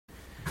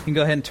You can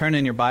go ahead and turn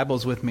in your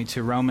Bibles with me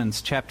to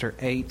Romans chapter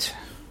 8.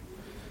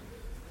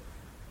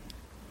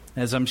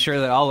 As I'm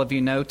sure that all of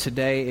you know,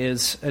 today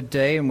is a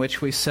day in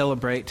which we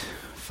celebrate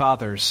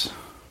fathers.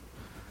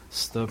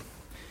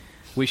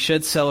 We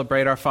should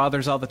celebrate our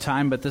fathers all the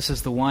time, but this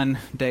is the one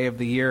day of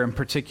the year in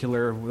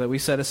particular that we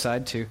set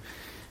aside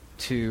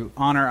to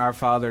honor our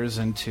fathers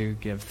and to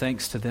give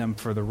thanks to them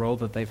for the role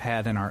that they've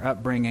had in our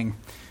upbringing,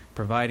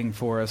 providing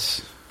for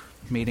us,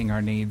 meeting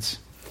our needs,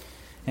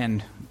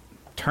 and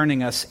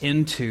turning us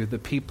into the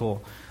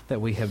people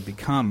that we have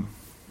become.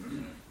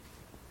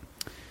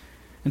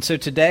 And so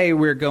today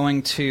we're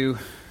going to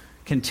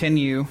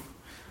continue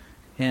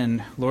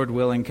and, Lord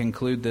willing,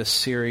 conclude this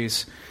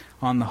series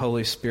on the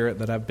Holy Spirit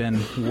that I've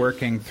been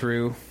working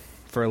through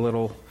for a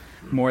little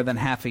more than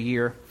half a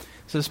year.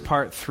 This is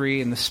part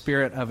 3 in the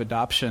spirit of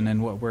adoption,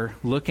 and what we're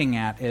looking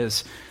at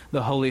is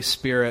the Holy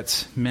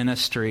Spirit's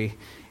ministry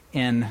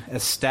in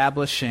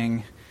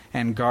establishing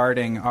and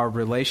guarding our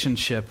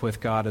relationship with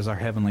God as our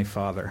Heavenly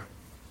Father.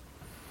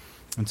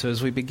 And so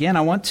as we begin,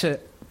 I want to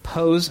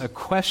pose a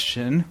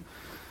question.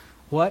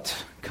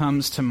 What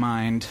comes to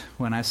mind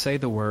when I say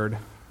the word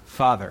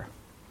Father?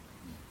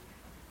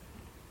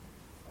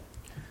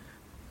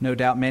 No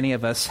doubt many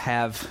of us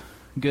have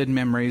good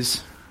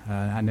memories.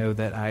 I know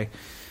that I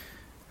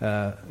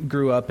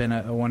grew up in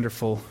a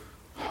wonderful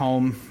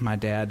home. My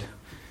dad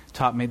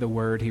taught me the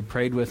word. He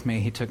prayed with me.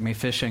 He took me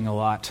fishing a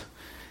lot.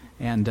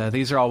 And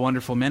these are all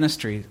wonderful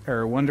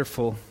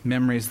wonderful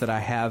memories that I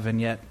have.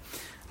 And yet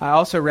I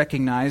also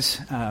recognize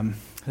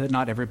that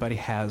not everybody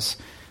has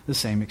the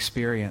same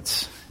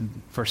experience.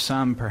 And for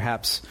some,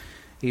 perhaps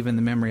even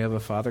the memory of a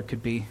father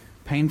could be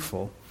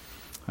painful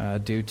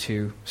due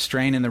to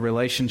strain in the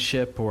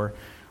relationship or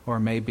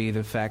maybe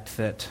the fact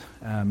that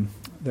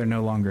they're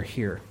no longer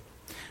here.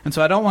 And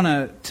so I don't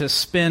want to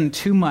spend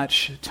too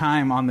much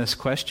time on this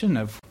question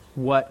of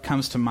what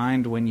comes to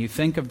mind when you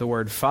think of the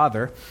word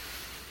Father,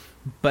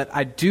 but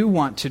I do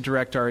want to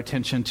direct our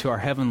attention to our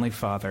Heavenly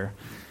Father,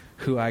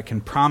 who I can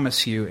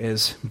promise you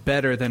is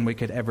better than we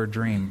could ever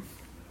dream.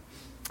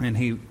 And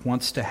He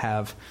wants to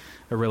have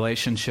a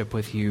relationship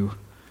with you,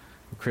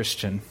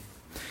 Christian.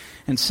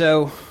 And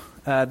so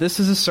this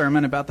is a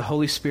sermon about the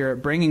Holy Spirit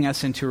bringing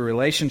us into a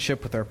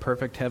relationship with our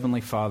perfect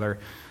Heavenly Father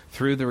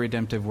through the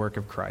redemptive work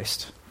of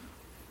Christ.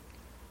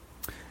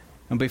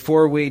 And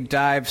before we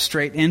dive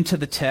straight into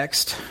the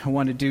text, I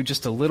want to do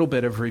just a little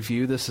bit of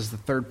review. This is the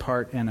third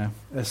part in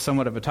a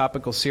somewhat of a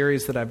topical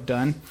series that I've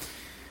done.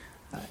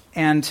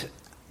 And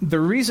the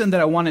reason that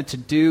I wanted to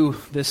do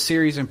this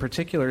series in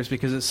particular is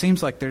because it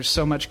seems like there's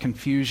so much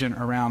confusion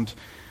around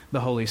the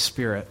Holy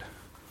Spirit.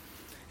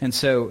 And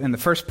so in the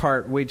first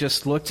part, we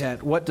just looked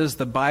at what does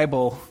the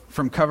Bible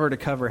from cover to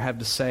cover have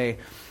to say,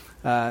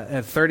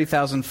 a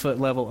 30,000-foot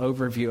level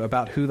overview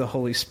about who the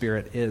Holy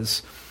Spirit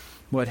is,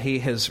 what He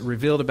has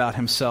revealed about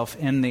Himself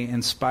in the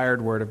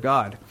inspired Word of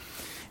God.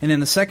 And in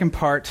the second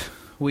part,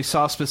 we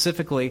saw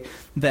specifically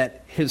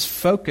that His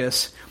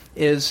focus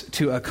is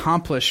to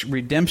accomplish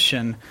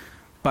redemption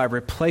by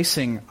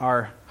replacing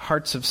our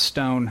hearts of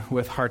stone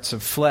with hearts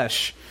of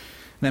flesh.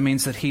 That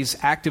means that He's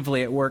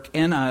actively at work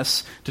in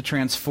us to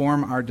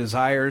transform our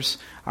desires,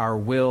 our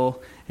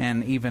will,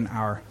 and even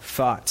our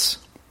thoughts.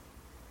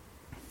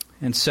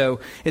 And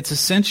so it's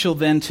essential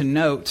then to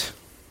note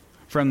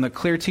from the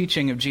clear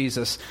teaching of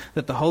Jesus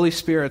that the Holy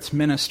Spirit's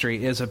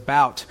ministry is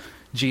about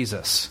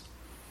Jesus.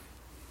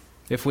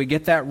 If we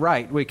get that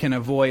right, we can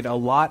avoid a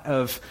lot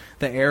of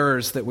the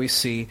errors that we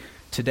see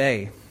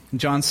today.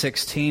 John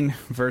 16,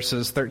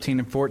 verses 13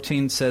 and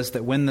 14 says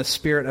that when the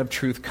Spirit of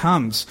truth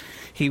comes,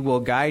 He will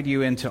guide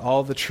you into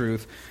all the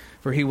truth,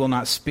 for He will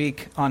not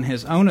speak on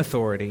His own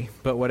authority,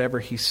 but whatever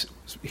He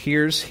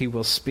hears, He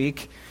will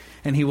speak,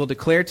 and He will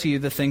declare to you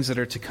the things that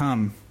are to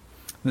come.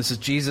 This is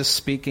Jesus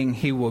speaking.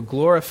 He will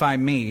glorify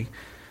me,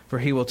 for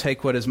He will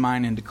take what is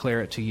mine and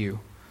declare it to you.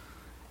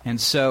 And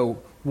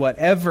so,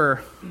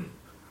 whenever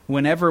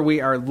we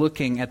are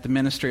looking at the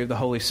ministry of the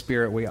Holy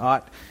Spirit, we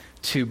ought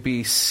to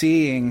be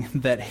seeing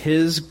that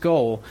His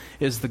goal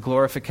is the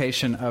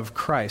glorification of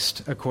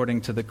Christ,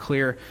 according to the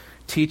clear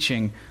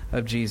teaching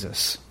of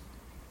Jesus.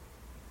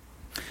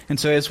 And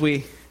so as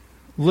we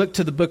look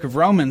to the book of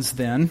Romans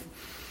then,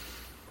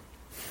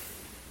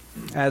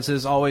 as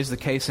is always the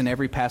case in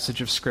every passage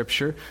of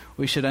Scripture,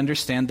 we should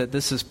understand that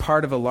this is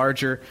part of a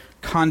larger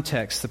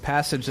context. The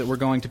passage that we're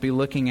going to be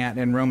looking at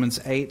in Romans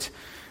 8,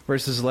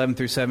 verses 11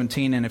 through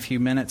 17 in a few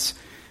minutes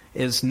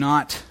is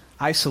not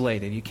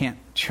isolated. You can't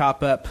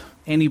chop up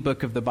any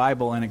book of the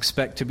Bible and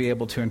expect to be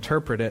able to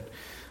interpret it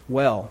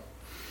well.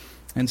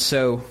 And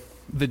so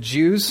the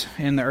Jews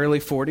in the early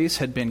 40s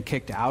had been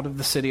kicked out of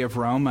the city of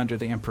Rome under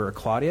the Emperor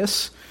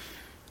Claudius.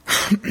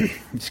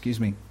 Excuse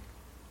me.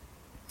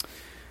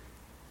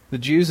 The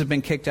Jews have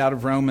been kicked out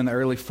of Rome in the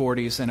early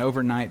 40s, and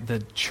overnight the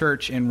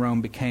church in Rome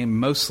became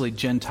mostly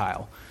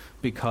Gentile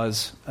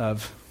because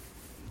of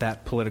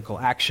that political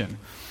action.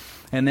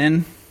 And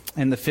then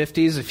in the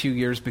 50s, a few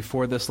years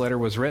before this letter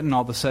was written,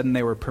 all of a sudden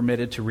they were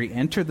permitted to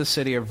re-enter the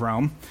city of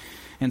Rome.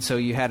 And so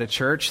you had a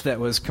church that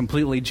was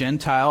completely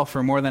Gentile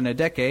for more than a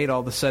decade. All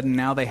of a sudden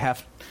now they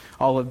have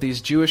all of these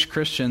Jewish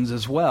Christians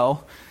as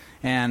well.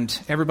 And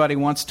everybody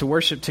wants to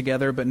worship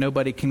together, but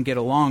nobody can get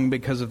along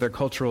because of their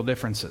cultural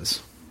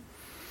differences.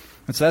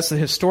 And so that's the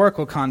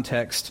historical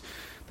context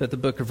that the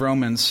book of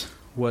Romans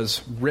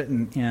was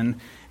written in,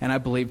 and I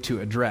believe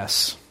to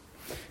address.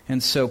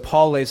 And so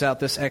Paul lays out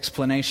this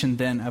explanation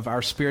then of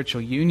our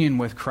spiritual union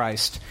with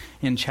Christ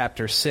in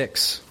chapter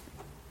 6.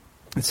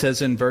 It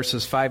says in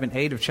verses 5 and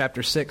 8 of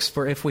chapter 6,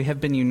 "For if we have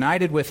been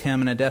united with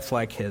him in a death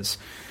like his,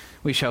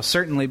 we shall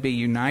certainly be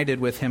united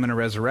with him in a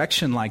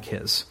resurrection like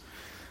his.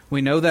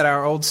 We know that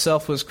our old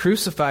self was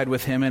crucified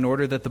with him in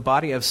order that the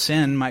body of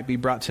sin might be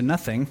brought to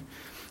nothing,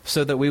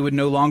 so that we would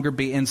no longer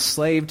be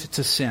enslaved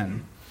to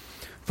sin.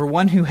 For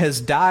one who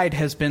has died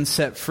has been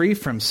set free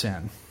from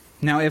sin.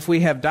 Now if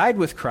we have died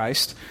with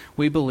Christ,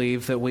 we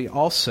believe that we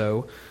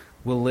also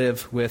will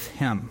live with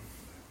him."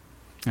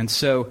 And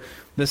so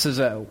this is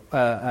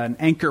an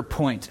anchor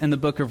point in the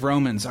book of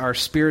Romans, our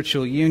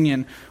spiritual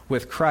union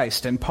with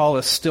Christ. And Paul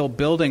is still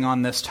building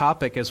on this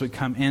topic as we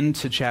come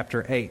into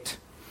chapter 8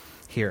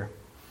 here.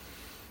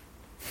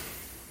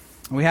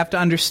 We have to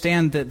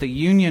understand that the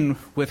union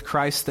with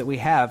Christ that we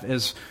have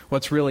is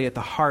what's really at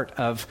the heart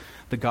of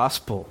the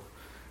gospel.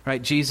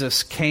 Right?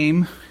 Jesus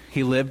came,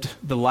 he lived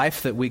the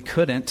life that we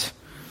couldn't.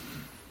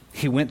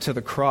 He went to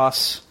the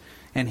cross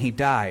and he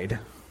died.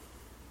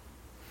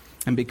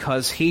 And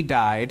because he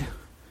died,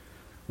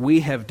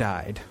 we have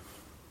died.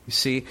 You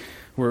see,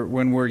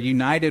 when we're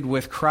united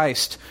with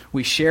Christ,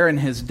 we share in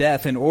his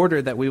death in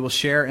order that we will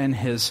share in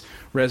his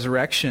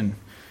resurrection.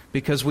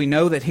 Because we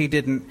know that he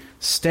didn't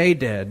stay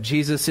dead.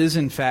 Jesus is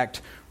in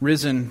fact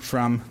risen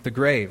from the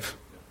grave.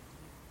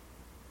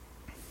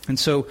 And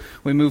so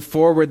we move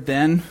forward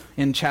then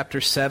in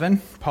chapter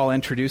 7. Paul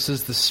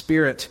introduces the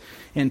Spirit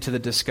into the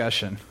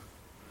discussion.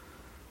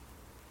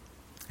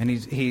 And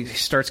he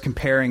starts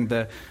comparing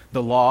the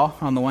law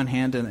on the one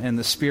hand and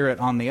the Spirit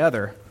on the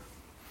other.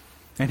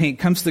 And he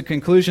comes to the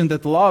conclusion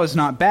that the law is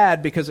not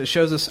bad because it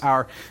shows us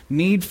our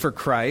need for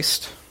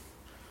Christ,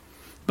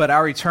 but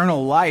our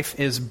eternal life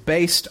is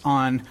based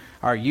on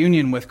our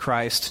union with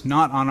Christ,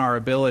 not on our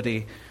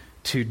ability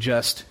to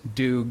just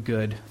do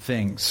good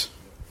things.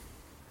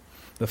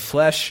 The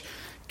flesh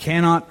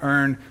cannot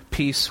earn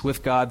peace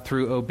with God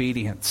through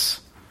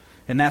obedience.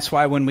 And that's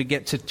why when we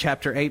get to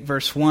chapter 8,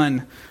 verse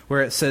 1,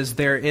 where it says,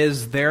 "There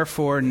is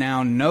therefore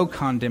now no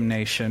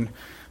condemnation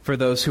for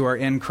those who are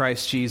in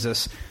Christ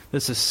Jesus,"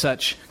 this is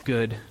such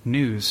good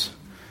news.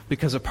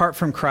 Because apart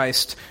from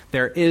Christ,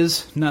 there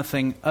is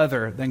nothing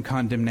other than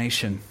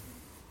condemnation.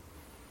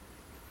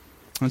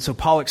 And so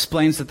Paul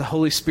explains that the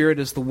Holy Spirit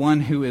is the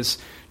one who is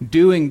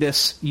doing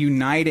this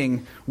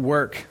uniting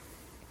work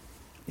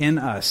in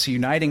us,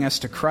 uniting us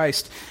to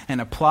Christ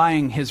and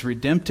applying his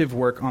redemptive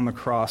work on the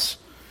cross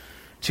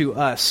to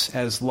us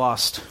as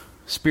lost,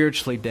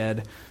 spiritually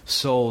dead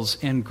souls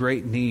in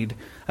great need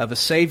of a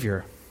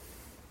Savior.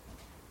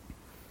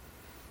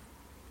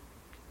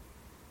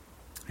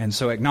 And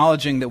so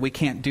acknowledging that we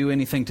can't do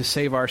anything to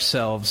save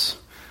ourselves,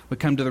 we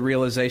come to the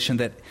realization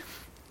that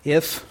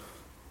if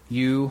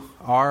you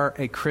are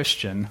a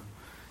Christian,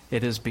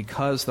 it is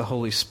because the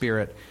Holy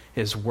Spirit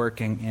is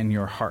working in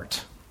your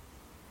heart.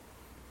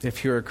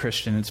 If you're a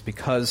Christian, it's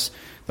because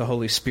the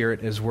Holy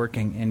Spirit is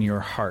working in your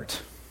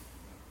heart.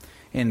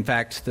 In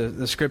fact,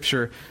 the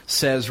Scripture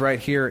says right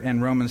here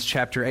in Romans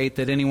chapter 8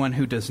 that anyone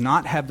who does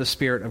not have the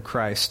Spirit of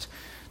Christ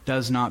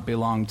does not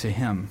belong to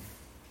him.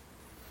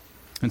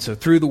 And so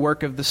through the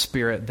work of the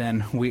Spirit,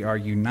 then, we are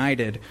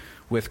united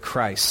with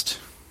Christ.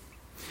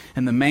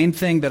 And the main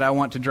thing that I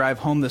want to drive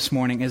home this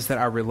morning is that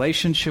our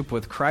relationship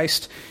with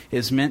Christ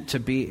is meant to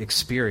be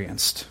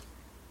experienced.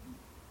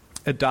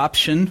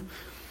 Adoption,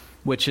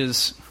 which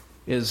is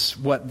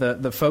what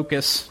the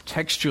focus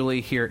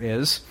textually here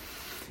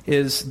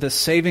is the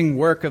saving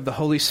work of the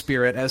Holy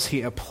Spirit as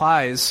he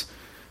applies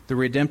the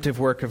redemptive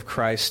work of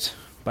Christ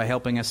by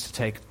helping us to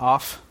take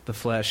off the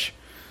flesh,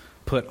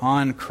 put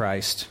on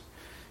Christ,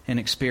 and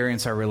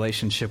experience our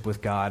relationship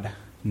with God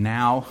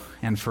now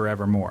and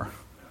forevermore.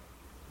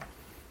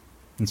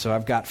 And so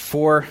I've got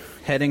 4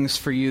 headings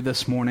for you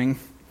this morning.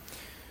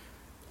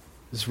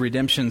 Is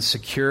redemption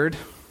secured?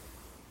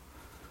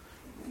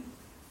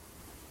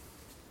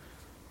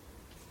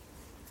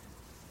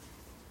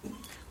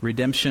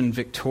 Redemption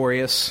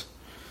victorious,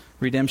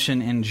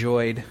 redemption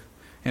enjoyed,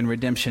 and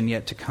redemption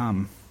yet to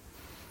come.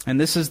 And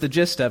this is the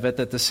gist of it,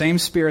 that the same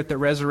Spirit that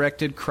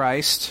resurrected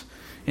Christ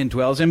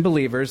indwells in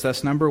believers.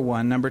 That's number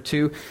 1. Number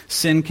 2,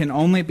 sin can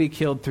only be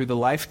killed through the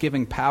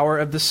life-giving power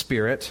of the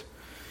Spirit.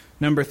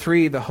 Number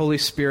 3, the Holy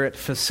Spirit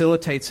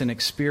facilitates an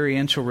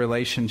experiential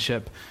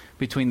relationship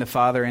between the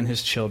Father and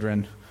his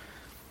children.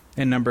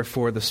 And number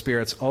 4, the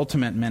Spirit's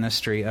ultimate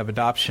ministry of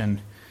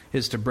adoption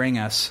is to bring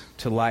us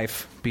to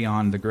life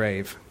beyond the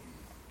grave.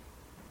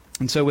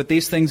 And so with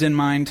these things in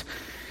mind,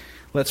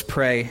 let's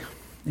pray,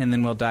 and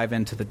then we'll dive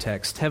into the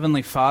text.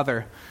 Heavenly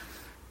Father,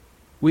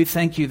 we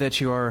thank you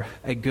that you are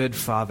a good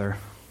Father.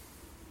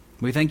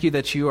 We thank you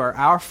that you are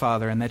our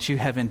Father and that you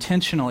have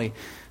intentionally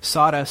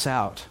sought us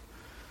out,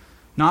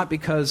 not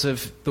because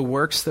of the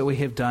works that we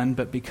have done,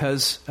 but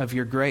because of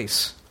your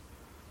grace.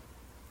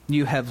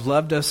 You have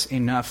loved us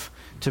enough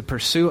to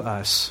pursue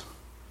us.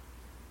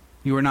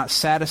 You were not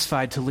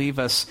satisfied to leave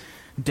us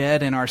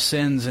dead in our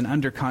sins and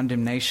under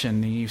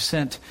condemnation. You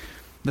sent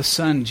the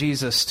Son,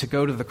 Jesus, to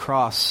go to the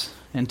cross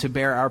and to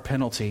bear our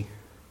penalty.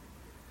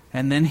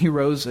 And then he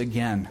rose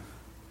again.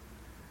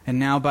 And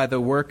now by the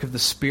work of the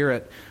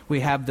Spirit,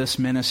 we have this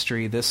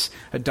ministry, this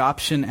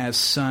adoption as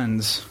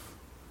sons,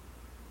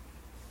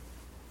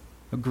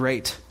 a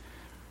great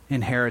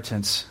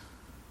inheritance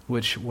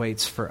which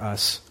waits for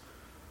us.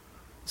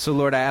 So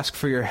Lord, I ask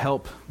for your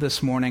help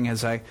this morning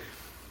as I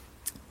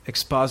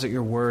exposit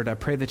your word. I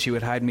pray that you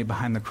would hide me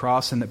behind the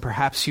cross and that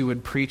perhaps you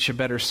would preach a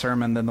better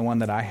sermon than the one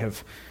that I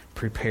have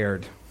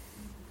prepared.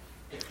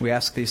 We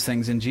ask these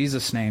things in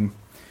Jesus' name.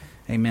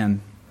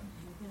 Amen.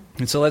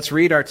 And so let's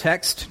read our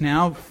text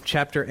now,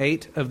 chapter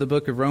 8 of the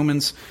book of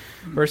Romans,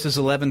 verses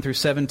 11 through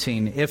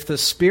 17. If the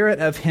Spirit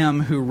of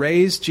him who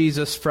raised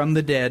Jesus from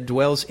the dead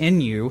dwells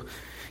in you,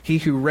 he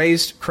who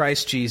raised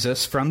Christ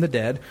Jesus from the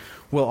dead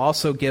will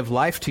also give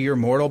life to your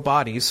mortal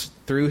bodies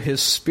through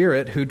his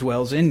Spirit who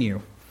dwells in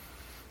you.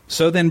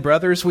 So then,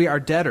 brothers, we are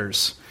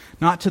debtors,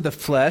 not to the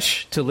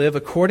flesh, to live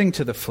according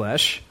to the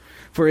flesh.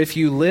 For if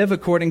you live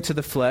according to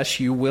the flesh,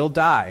 you will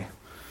die.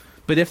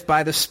 But if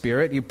by the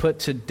Spirit you put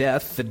to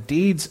death the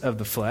deeds of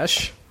the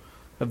flesh,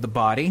 of the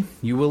body,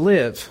 you will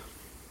live.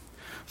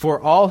 For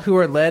all who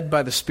are led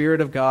by the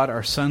Spirit of God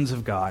are sons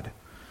of God.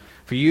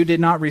 For you did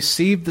not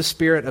receive the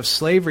spirit of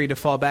slavery to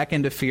fall back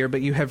into fear,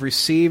 but you have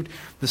received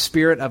the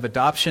Spirit of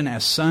adoption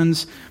as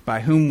sons,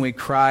 by whom we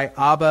cry,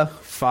 Abba,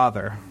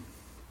 Father.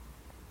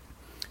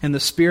 And the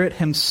Spirit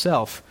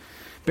himself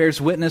bears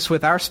witness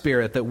with our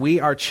spirit that we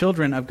are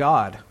children of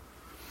God.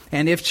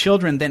 And if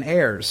children, then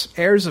heirs,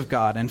 heirs of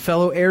God, and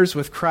fellow heirs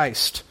with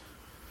Christ,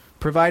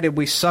 provided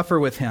we suffer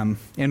with him,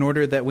 in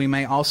order that we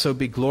may also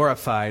be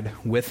glorified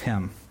with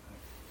him.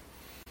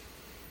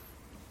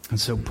 And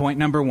so point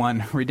number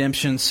 1,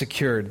 redemption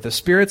secured. The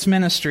Spirit's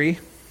ministry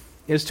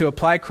is to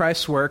apply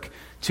Christ's work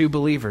to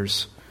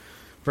believers.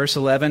 Verse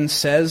 11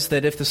 says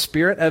that if the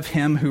Spirit of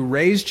him who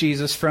raised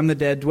Jesus from the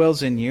dead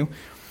dwells in you,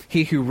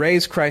 he who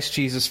raised Christ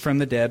Jesus from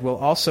the dead will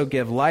also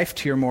give life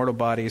to your mortal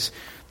bodies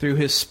through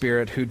his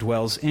Spirit who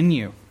dwells in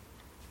you.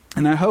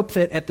 And I hope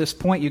that at this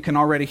point you can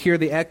already hear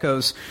the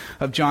echoes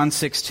of John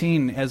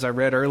 16, as I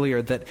read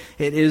earlier, that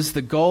it is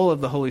the goal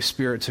of the Holy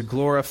Spirit to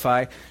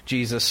glorify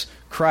Jesus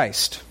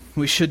Christ.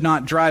 We should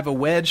not drive a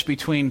wedge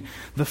between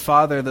the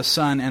Father, the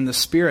Son, and the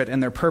Spirit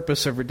and their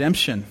purpose of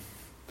redemption.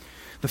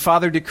 The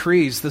Father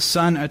decrees, the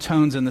Son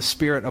atones, and the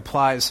Spirit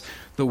applies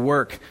the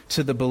work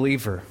to the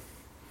believer.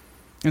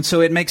 And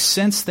so it makes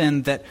sense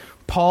then that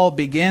Paul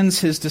begins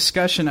his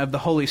discussion of the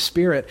Holy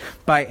Spirit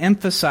by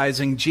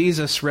emphasizing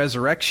Jesus'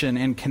 resurrection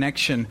in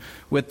connection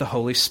with the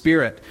Holy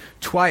Spirit.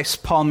 Twice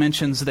Paul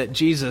mentions that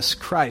Jesus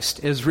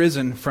Christ is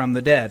risen from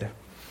the dead.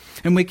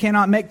 And we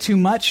cannot make too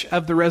much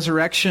of the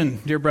resurrection,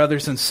 dear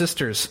brothers and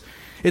sisters.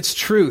 It's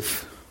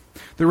truth.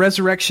 The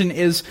resurrection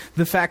is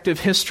the fact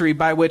of history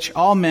by which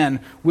all men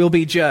will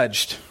be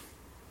judged.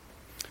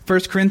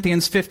 1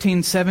 Corinthians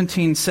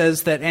 15:17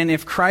 says that, and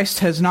if Christ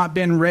has not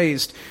been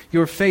raised,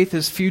 your faith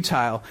is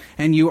futile,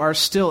 and you are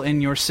still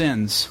in your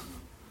sins.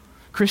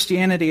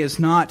 Christianity is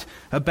not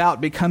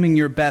about becoming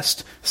your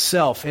best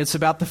self. It's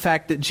about the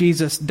fact that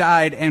Jesus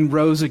died and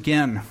rose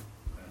again.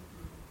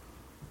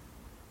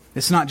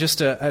 It's not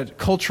just a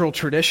cultural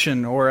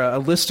tradition or a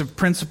list of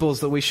principles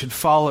that we should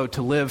follow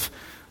to live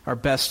our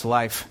best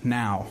life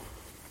now.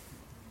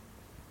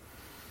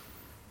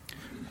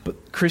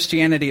 But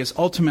Christianity is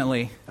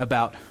ultimately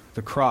about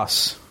the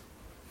cross.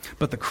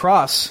 But the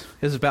cross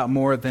is about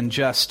more than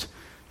just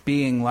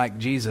being like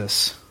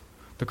Jesus.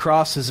 The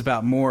cross is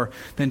about more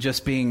than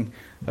just being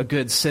a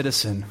good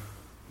citizen.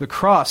 The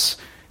cross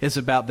is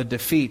about the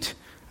defeat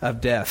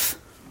of death.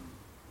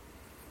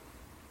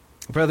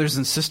 Brothers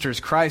and sisters,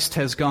 Christ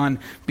has gone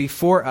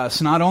before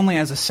us, not only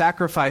as a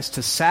sacrifice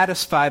to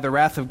satisfy the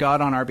wrath of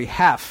God on our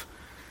behalf,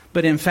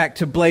 but in fact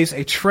to blaze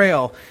a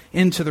trail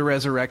into the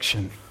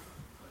resurrection.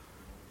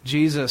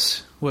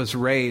 Jesus was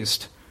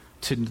raised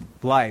to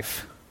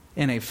life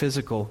in a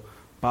physical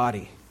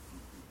body.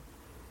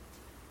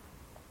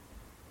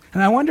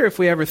 And I wonder if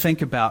we ever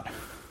think about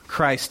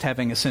Christ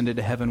having ascended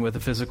to heaven with a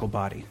physical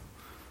body.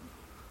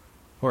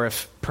 Or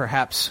if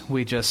perhaps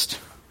we just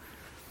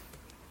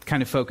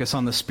kind of focus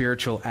on the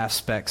spiritual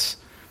aspects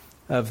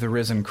of the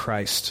risen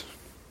Christ.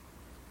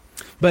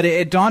 But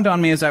it dawned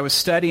on me as I was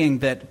studying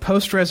that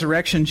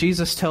post-resurrection,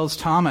 Jesus tells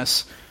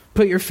Thomas,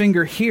 put your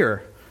finger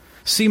here,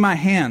 see my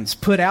hands,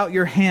 put out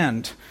your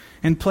hand,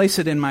 and place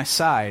it in my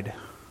side.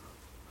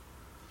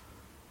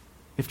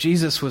 If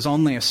Jesus was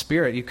only a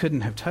spirit, you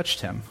couldn't have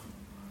touched him.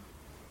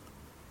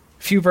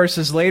 A few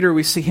verses later,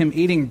 we see him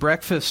eating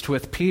breakfast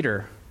with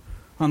Peter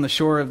on the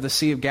shore of the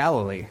Sea of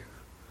Galilee.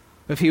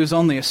 If he was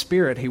only a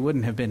spirit, he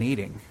wouldn't have been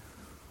eating.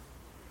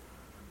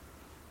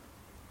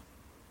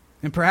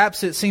 And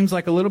perhaps it seems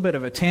like a little bit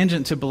of a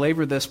tangent to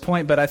belabor this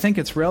point, but I think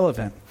it's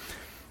relevant.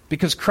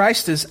 Because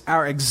Christ is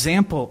our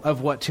example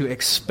of what to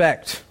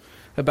expect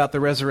about the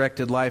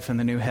resurrected life and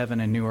the new heaven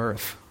and new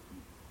earth.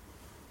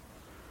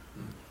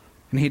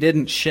 And he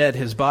didn't shed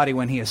his body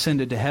when he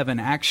ascended to heaven.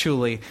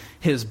 Actually,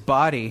 his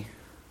body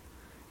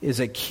is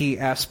a key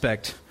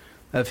aspect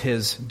of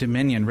his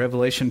dominion.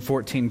 Revelation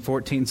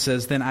 14:14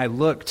 says, "Then I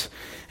looked,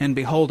 and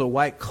behold, a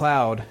white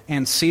cloud,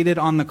 and seated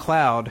on the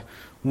cloud,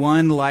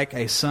 one like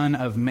a son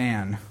of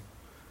man,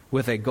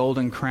 with a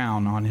golden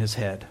crown on his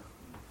head."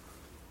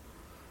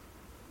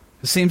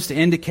 It seems to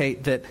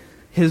indicate that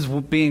his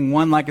being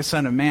one like a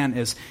son of man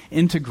is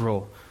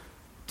integral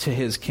to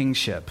his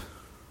kingship.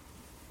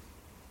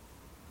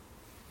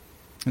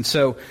 And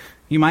so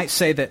you might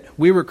say that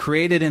we were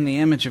created in the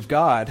image of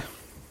God,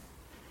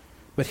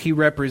 but he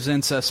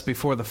represents us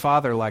before the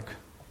Father like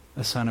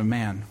a son of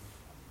man.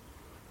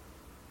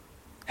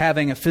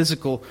 Having a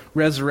physical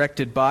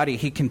resurrected body,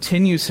 he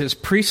continues his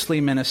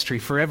priestly ministry,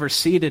 forever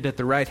seated at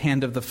the right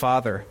hand of the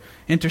Father,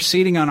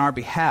 interceding on our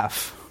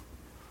behalf.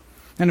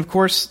 And of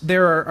course,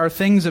 there are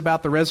things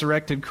about the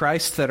resurrected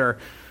Christ that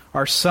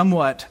are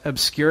somewhat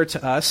obscure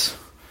to us.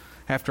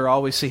 After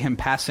all, we see him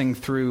passing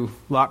through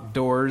locked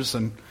doors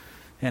and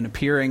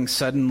appearing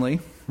suddenly,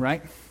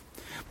 right?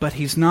 But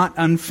he's not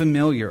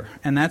unfamiliar,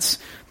 and that's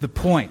the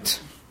point,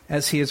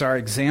 as he is our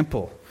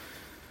example.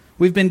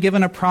 We've been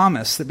given a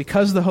promise that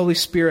because the Holy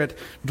Spirit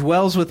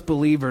dwells with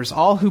believers,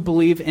 all who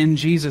believe in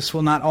Jesus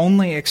will not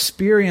only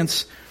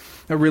experience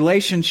a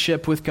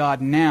relationship with God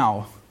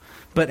now,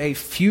 but a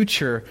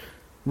future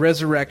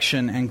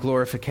resurrection and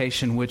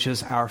glorification, which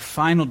is our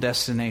final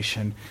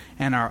destination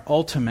and our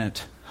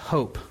ultimate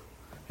hope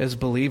as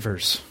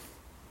believers.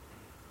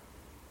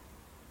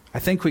 I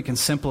think we can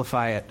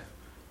simplify it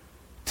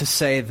to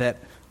say that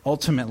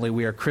ultimately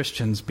we are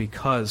Christians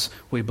because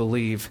we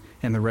believe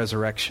in the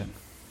resurrection.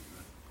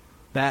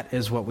 That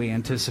is what we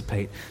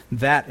anticipate.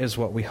 That is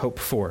what we hope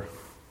for.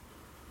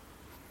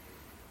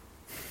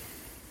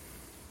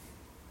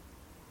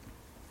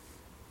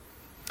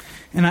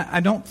 And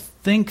I don't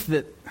think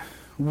that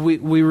we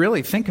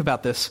really think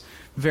about this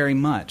very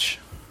much.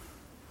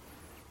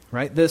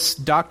 Right? This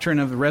doctrine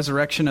of the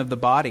resurrection of the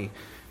body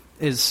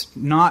is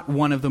not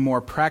one of the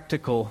more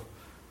practical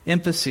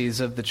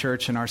emphases of the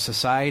church in our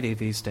society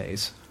these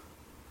days.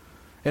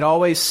 It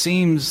always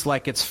seems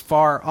like it's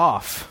far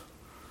off,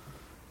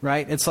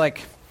 right? It's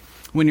like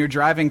when you're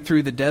driving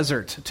through the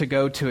desert to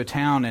go to a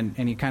town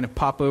and you kind of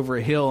pop over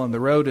a hill and the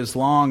road is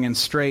long and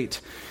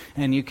straight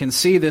and you can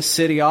see this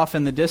city off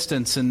in the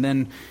distance, and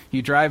then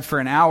you drive for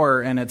an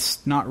hour and it's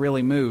not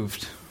really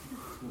moved.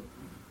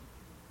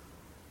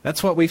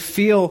 That's what we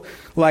feel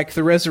like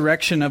the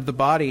resurrection of the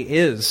body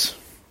is.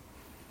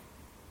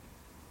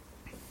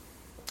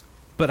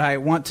 But I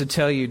want to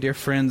tell you, dear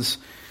friends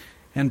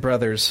and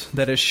brothers,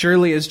 that as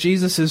surely as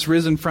Jesus is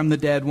risen from the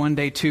dead, one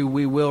day too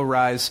we will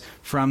rise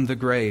from the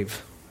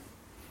grave.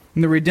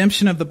 And the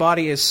redemption of the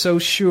body is so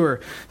sure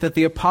that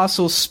the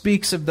apostle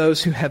speaks of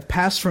those who have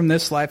passed from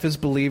this life as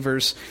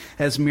believers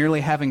as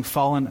merely having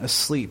fallen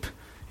asleep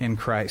in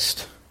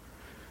Christ,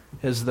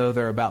 as though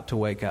they're about to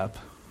wake up.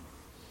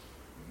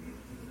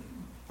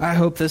 I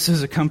hope this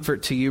is a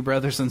comfort to you,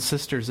 brothers and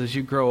sisters, as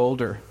you grow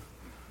older.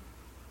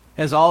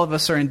 As all of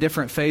us are in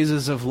different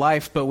phases of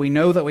life, but we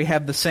know that we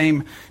have the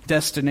same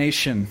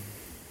destination.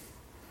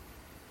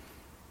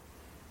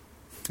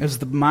 As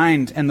the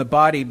mind and the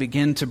body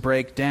begin to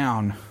break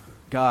down,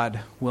 God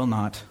will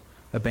not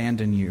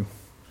abandon you.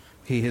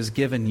 He has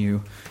given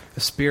you a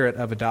spirit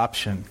of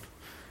adoption.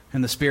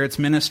 And the Spirit's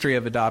ministry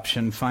of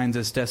adoption finds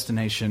its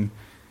destination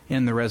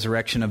in the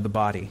resurrection of the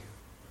body.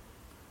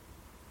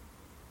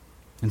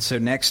 And so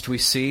next we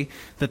see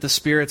that the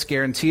Spirit's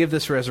guarantee of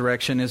this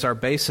resurrection is our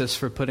basis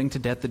for putting to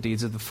death the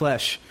deeds of the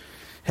flesh.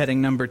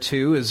 Heading number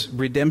 2 is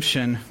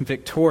redemption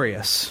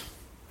victorious.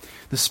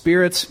 The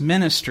Spirit's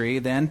ministry,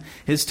 then,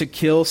 is to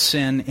kill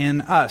sin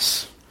in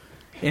us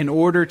in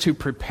order to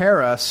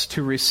prepare us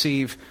to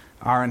receive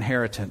our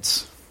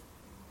inheritance.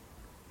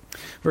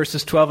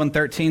 Verses 12 and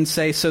 13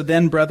 say, "So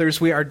then,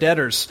 brothers, we are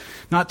debtors,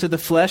 not to the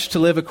flesh, to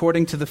live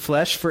according to the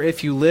flesh. For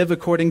if you live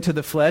according to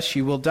the flesh,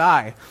 you will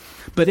die.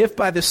 But if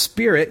by the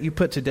Spirit you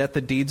put to death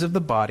the deeds of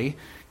the body,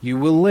 you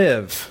will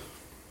live."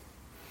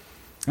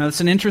 Now,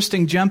 it's an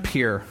interesting jump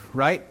here,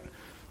 right?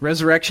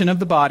 Resurrection of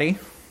the body,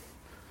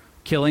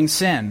 killing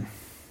sin.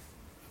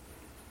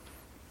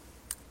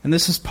 And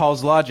this is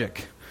Paul's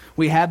logic.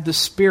 We have the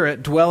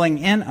Spirit dwelling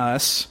in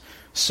us,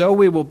 so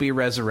we will be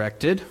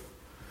resurrected.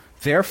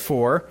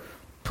 Therefore,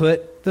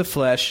 put the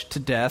flesh to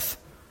death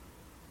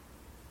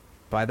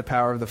by the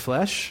power of the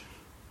flesh?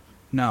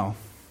 No,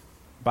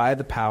 by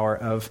the power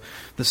of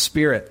the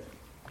Spirit.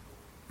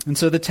 And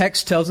so the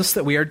text tells us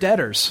that we are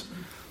debtors.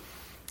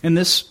 And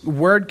this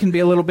word can be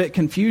a little bit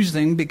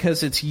confusing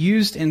because it's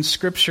used in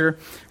Scripture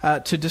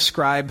to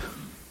describe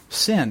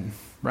sin,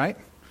 right?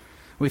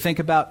 We think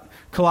about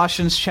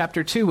Colossians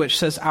chapter 2, which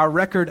says our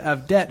record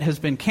of debt has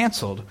been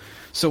canceled.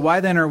 So why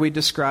then are we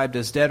described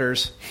as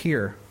debtors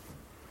here?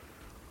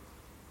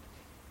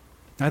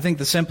 I think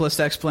the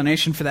simplest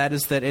explanation for that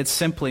is that it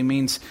simply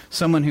means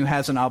someone who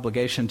has an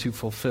obligation to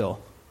fulfill.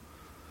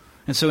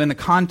 And so in the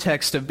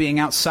context of being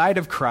outside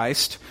of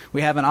Christ,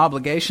 we have an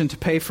obligation to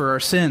pay for our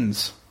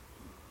sins.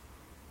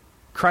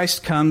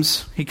 Christ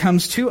comes, he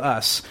comes to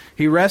us,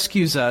 he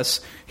rescues us,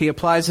 he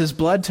applies his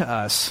blood to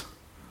us.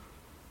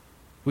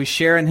 We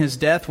share in his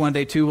death, one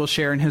day too we'll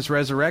share in his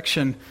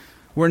resurrection.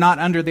 We're not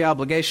under the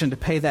obligation to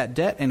pay that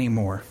debt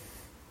anymore.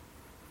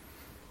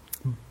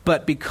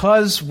 But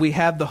because we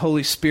have the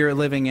Holy Spirit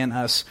living in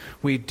us,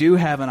 we do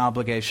have an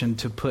obligation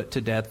to put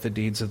to death the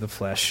deeds of the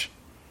flesh.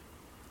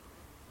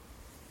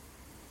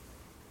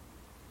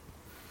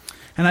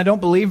 And I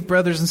don't believe,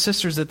 brothers and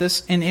sisters, that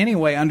this in any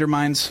way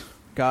undermines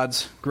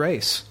God's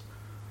grace.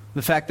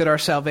 The fact that our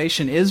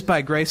salvation is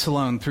by grace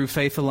alone, through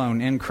faith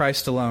alone, in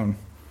Christ alone.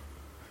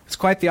 It's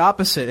quite the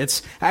opposite.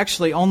 It's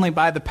actually only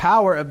by the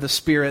power of the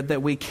Spirit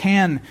that we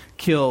can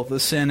kill the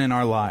sin in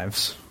our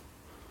lives.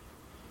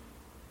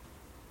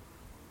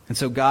 And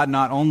so God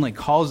not only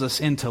calls us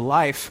into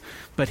life,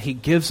 but he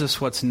gives us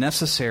what's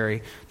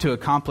necessary to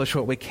accomplish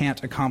what we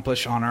can't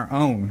accomplish on our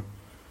own.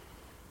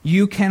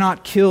 You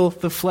cannot kill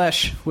the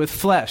flesh with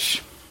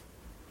flesh.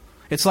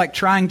 It's like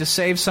trying to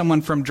save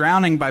someone from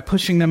drowning by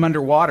pushing them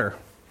underwater.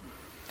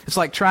 It's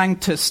like trying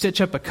to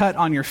stitch up a cut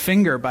on your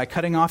finger by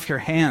cutting off your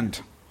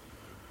hand.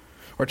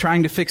 Or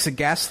trying to fix a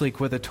gas leak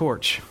with a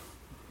torch.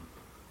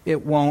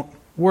 It won't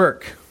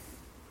work.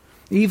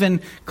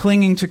 Even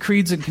clinging to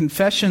creeds and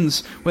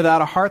confessions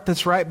without a heart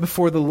that's right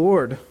before the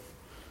Lord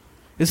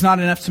is not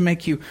enough to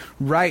make you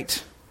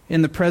right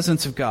in the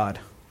presence of God.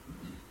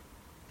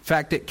 In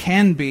fact, it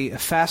can be a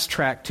fast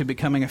track to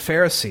becoming a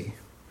Pharisee.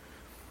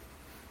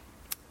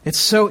 It's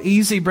so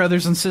easy,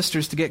 brothers and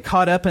sisters, to get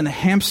caught up in the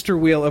hamster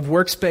wheel of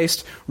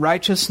works-based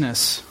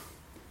righteousness.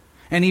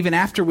 And even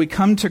after we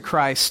come to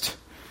Christ,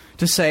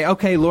 to say,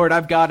 okay, Lord,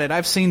 I've got it.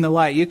 I've seen the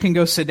light. You can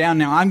go sit down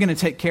now. I'm going to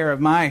take care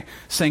of my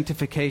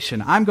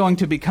sanctification. I'm going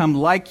to become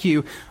like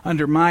you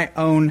under my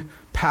own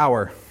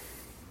power.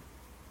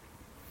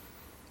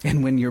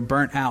 And when you're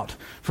burnt out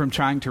from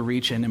trying to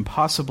reach an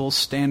impossible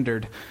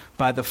standard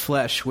by the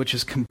flesh, which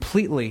is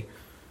completely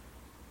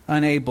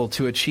unable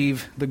to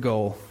achieve the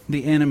goal,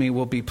 the enemy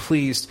will be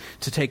pleased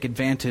to take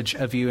advantage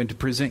of you and to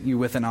present you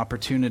with an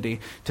opportunity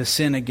to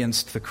sin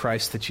against the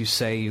Christ that you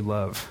say you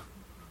love.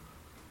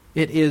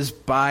 It is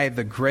by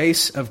the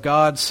grace of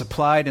God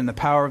supplied in the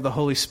power of the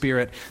Holy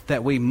Spirit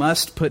that we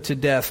must put to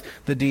death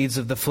the deeds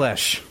of the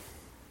flesh.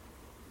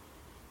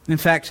 In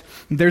fact,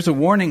 there's a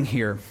warning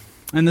here,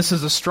 and this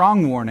is a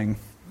strong warning.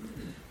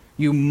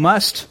 You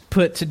must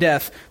put to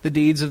death the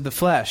deeds of the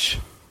flesh.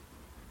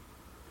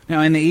 Now,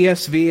 in the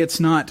ESV,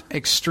 it's not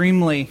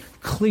extremely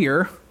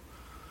clear,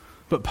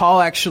 but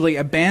Paul actually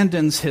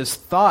abandons his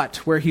thought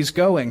where he's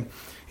going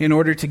in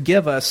order to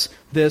give us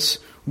this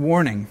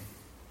warning.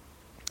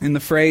 In the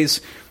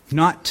phrase,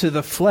 not to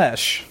the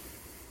flesh,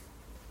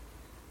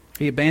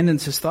 he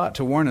abandons his thought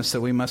to warn us that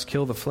we must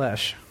kill the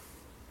flesh.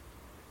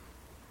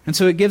 And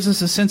so it gives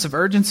us a sense of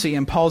urgency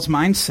in Paul's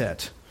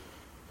mindset.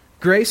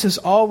 Grace is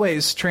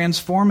always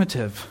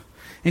transformative,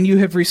 and you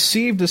have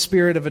received the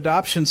spirit of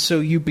adoption, so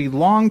you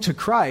belong to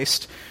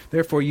Christ,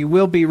 therefore you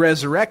will be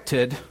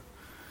resurrected.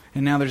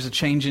 And now there's a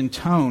change in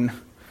tone,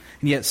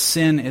 and yet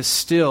sin is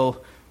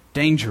still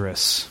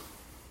dangerous.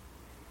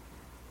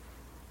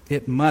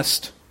 It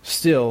must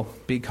still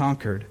be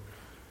conquered.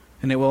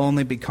 And it will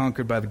only be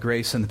conquered by the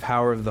grace and the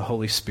power of the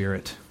Holy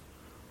Spirit.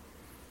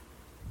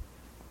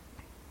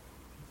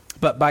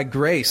 But by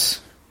grace,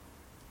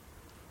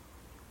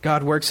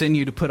 God works in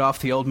you to put off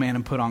the old man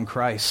and put on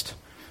Christ.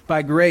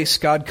 By grace,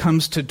 God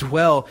comes to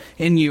dwell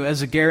in you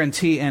as a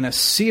guarantee and a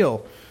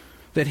seal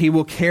that he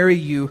will carry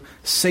you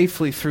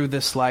safely through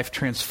this life,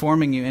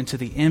 transforming you into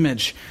the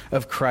image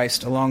of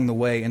Christ along the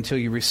way until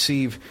you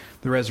receive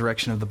the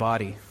resurrection of the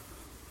body.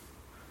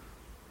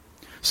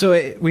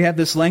 So we have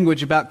this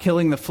language about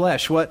killing the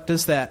flesh. What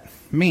does that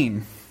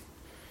mean?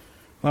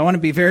 Well, I want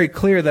to be very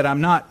clear that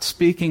I'm not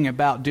speaking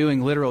about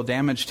doing literal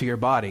damage to your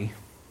body.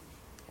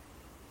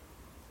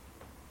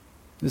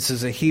 This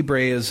is a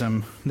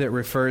Hebraism that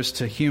refers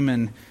to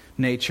human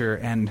nature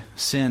and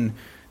sin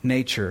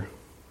nature.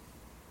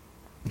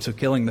 And so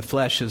killing the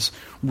flesh is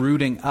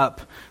rooting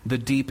up the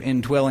deep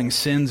indwelling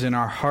sins in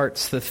our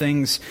hearts, the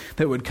things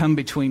that would come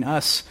between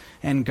us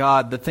and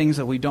God, the things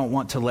that we don't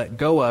want to let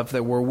go of,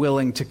 that we're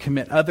willing to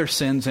commit other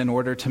sins in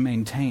order to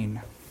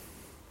maintain.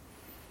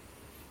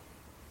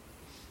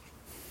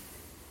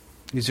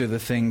 These are the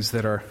things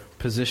that are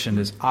positioned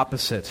as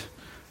opposite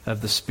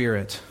of the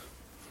Spirit.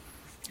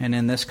 And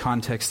in this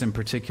context in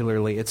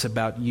particularly, it's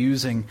about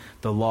using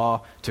the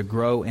law to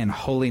grow in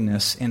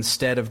holiness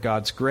instead of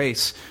God's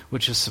grace,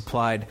 which is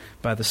supplied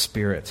by the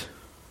Spirit.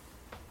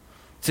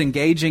 It's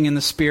engaging in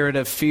the spirit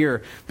of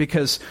fear,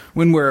 because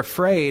when we're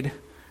afraid,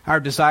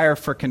 our desire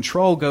for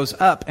control goes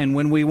up. And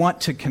when we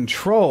want to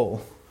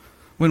control,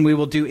 when we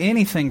will do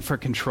anything for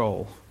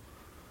control,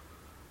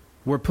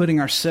 we're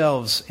putting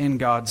ourselves in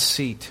God's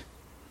seat.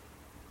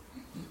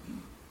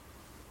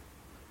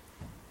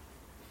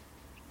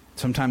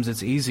 Sometimes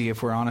it's easy,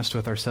 if we're honest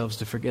with ourselves,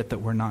 to forget that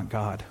we're not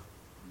God.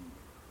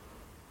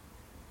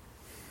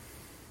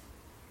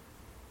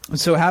 And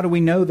so how do we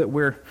know that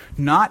we're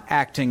not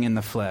acting in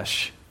the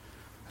flesh?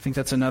 I think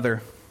that's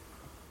another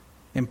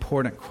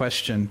important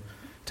question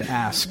to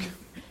ask.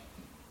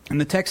 And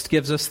the text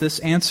gives us this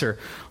answer.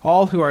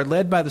 All who are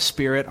led by the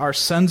Spirit are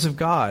sons of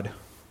God.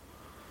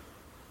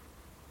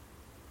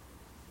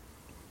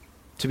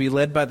 To be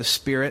led by the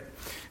Spirit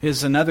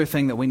is another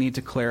thing that we need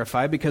to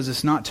clarify, because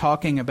it's not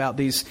talking about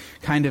these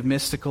kind of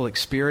mystical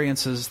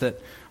experiences that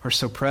are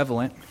so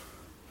prevalent.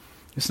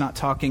 It's not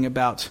talking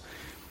about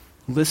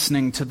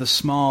listening to the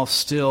small,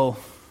 still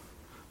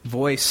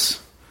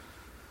voice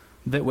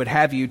that would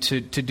have you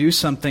to do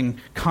something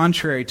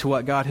contrary to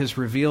what God has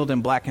revealed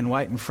in black and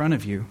white in front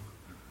of you.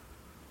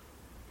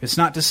 It's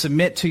not to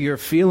submit to your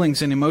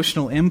feelings and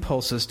emotional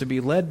impulses. To be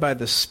led by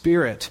the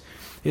Spirit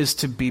is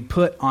to be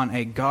put on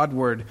a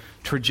Godward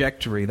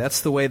trajectory.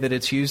 That's the way that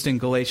it's used in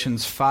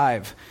Galatians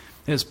 5,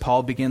 as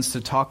Paul begins to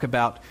talk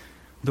about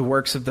the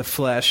works of the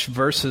flesh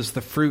versus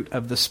the fruit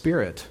of the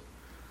Spirit.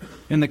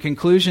 And the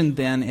conclusion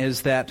then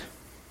is that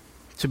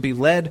to be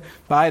led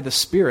by the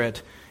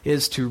Spirit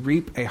is to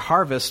reap a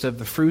harvest of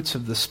the fruits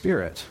of the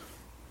Spirit.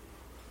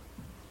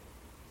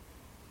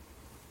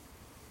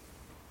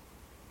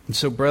 And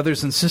so,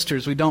 brothers and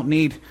sisters, we don't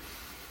need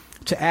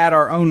to add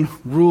our own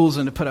rules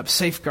and to put up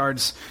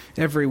safeguards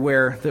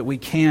everywhere that we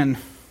can.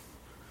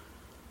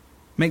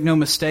 Make no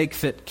mistake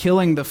that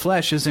killing the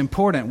flesh is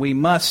important. We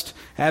must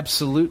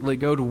absolutely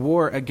go to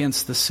war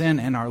against the sin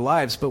in our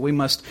lives, but we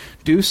must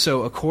do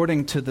so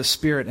according to the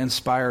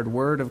Spirit-inspired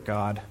Word of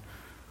God,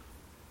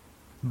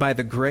 by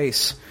the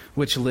grace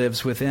which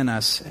lives within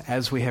us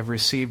as we have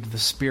received the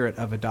Spirit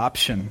of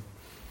adoption.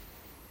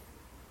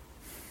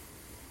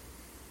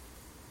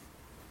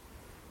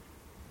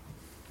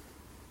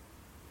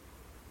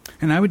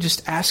 And I would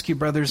just ask you,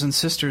 brothers and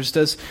sisters,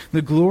 does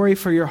the glory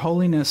for your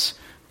holiness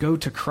go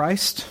to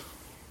Christ?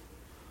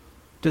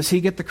 Does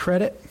He get the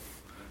credit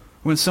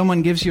when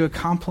someone gives you a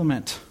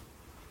compliment?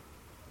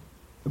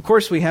 Of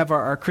course, we have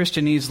our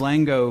Christianese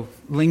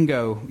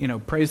lingo,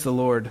 praise the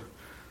Lord.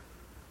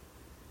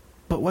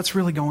 But what's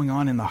really going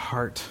on in the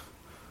heart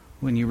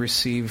when you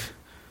receive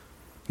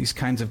these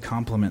kinds of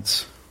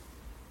compliments?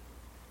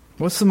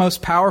 What's the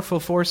most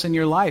powerful force in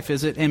your life?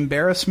 Is it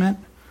embarrassment?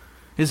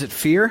 Is it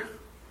fear?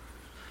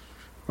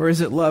 Or is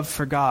it love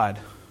for God?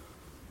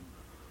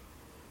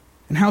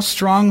 And how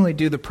strongly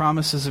do the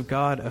promises of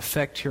God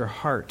affect your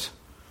heart?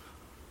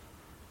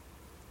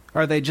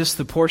 Are they just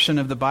the portion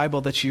of the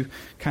Bible that you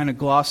kind of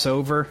gloss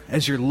over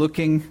as you're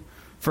looking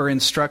for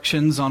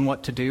instructions on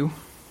what to do?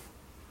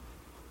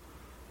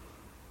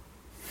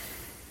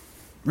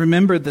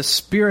 Remember, the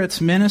Spirit's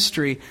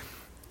ministry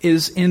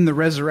is in the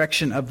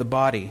resurrection of the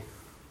body.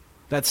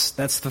 That's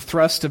the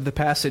thrust of the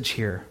passage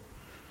here.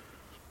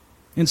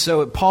 And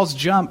so Paul's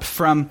jump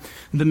from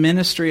the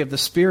ministry of the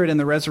Spirit and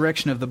the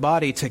resurrection of the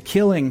body to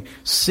killing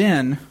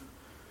sin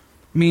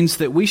means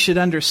that we should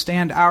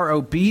understand our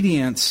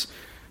obedience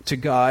to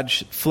God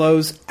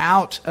flows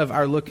out of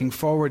our looking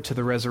forward to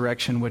the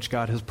resurrection which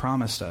God has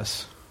promised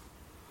us.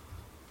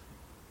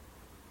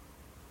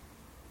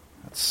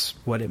 That's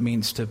what it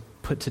means to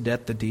put to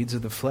death the deeds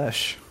of the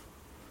flesh.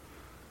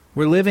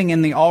 We're living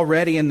in the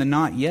already and the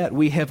not yet.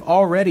 We have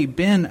already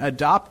been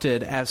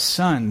adopted as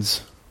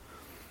sons,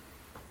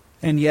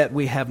 and yet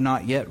we have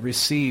not yet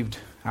received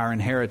our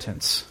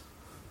inheritance.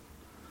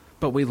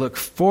 But we look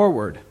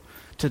forward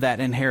to that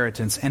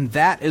inheritance, and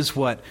that is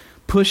what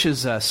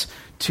pushes us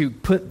to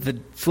put the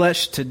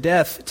flesh to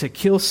death, to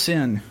kill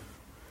sin.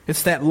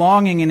 It's that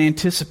longing and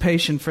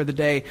anticipation for the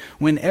day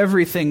when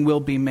everything will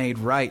be made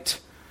right,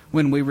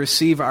 when we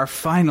receive our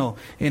final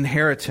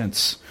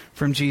inheritance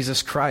from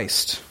Jesus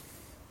Christ.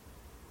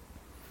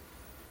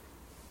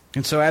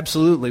 And so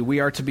absolutely,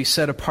 we are to be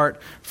set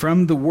apart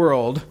from the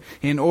world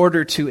in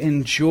order to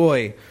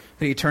enjoy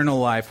the eternal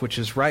life which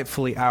is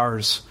rightfully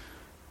ours,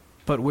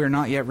 but we're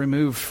not yet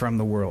removed from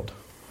the world.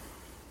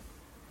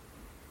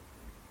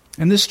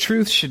 And this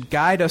truth should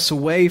guide us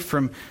away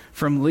from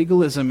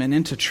legalism and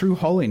into true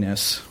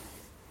holiness.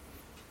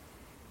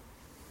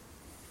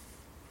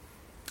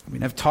 I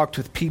mean, I've talked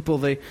with people,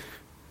 they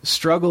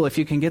struggle, if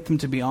you can get them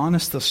to be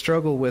honest, they'll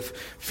struggle with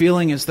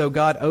feeling as though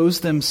God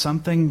owes them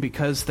something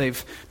because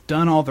they've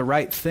done all the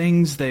right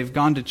things, they've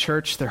gone to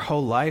church their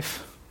whole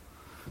life,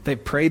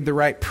 they've prayed the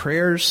right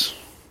prayers,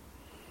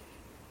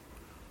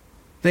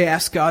 they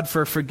ask God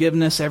for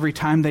forgiveness every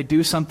time they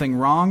do something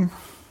wrong,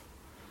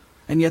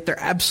 and yet they're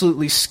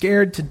absolutely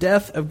scared to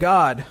death of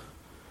God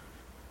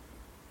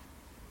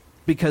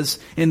because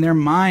in their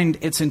mind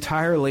it's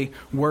entirely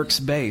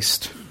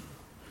works-based.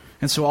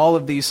 And so all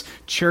of these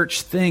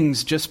church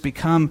things just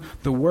become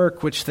the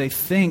work which they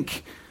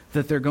think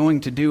that they're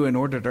going to do in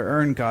order to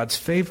earn God's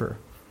favor.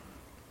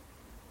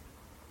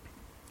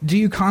 Do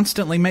you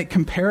constantly make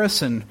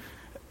comparisons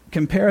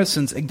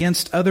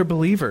against other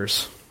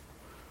believers?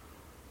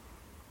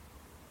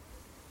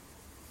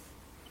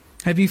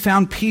 Have you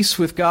found peace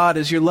with God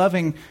as your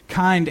loving,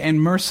 kind,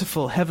 and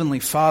merciful Heavenly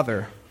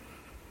Father?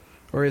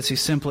 Or is He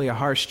simply a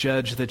harsh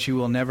judge that you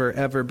will never,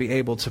 ever be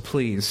able to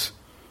please?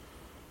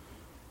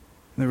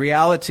 The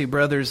reality,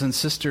 brothers and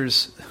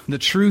sisters, the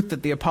truth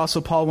that the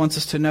Apostle Paul wants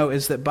us to know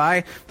is that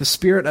by the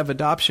Spirit of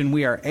adoption,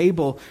 we are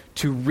able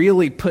to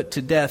really put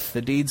to death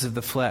the deeds of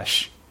the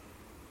flesh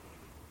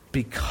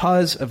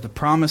because of the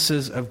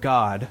promises of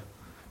God,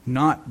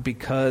 not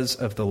because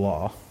of the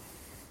law.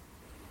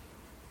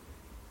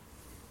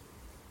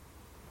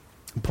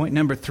 Point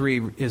number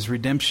 3 is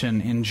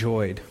redemption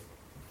enjoyed.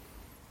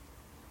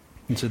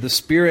 And so the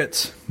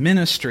Spirit's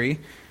ministry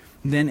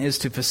then is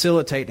to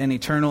facilitate an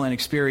eternal and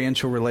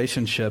experiential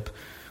relationship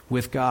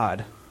with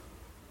God.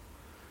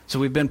 So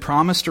we've been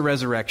promised a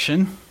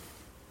resurrection.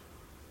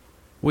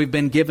 We've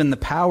been given the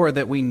power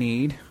that we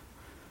need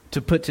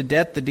to put to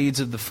death the deeds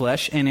of the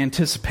flesh in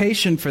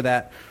anticipation for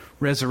that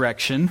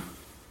resurrection.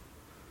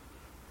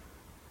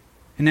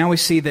 And now we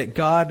see that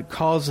God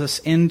calls us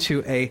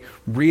into a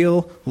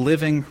real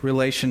living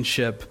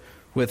relationship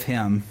with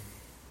Him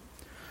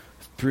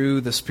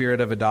through the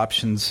Spirit of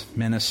adoption's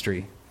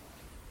ministry.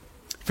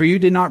 For you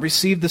did not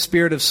receive the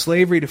spirit of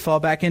slavery to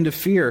fall back into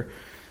fear,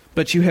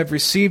 but you have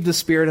received the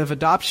Spirit of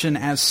adoption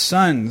as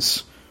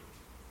sons,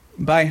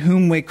 by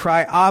whom we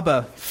cry,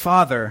 Abba,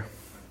 Father.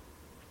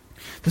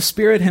 The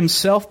Spirit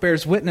Himself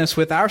bears witness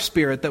with our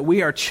spirit that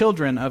we are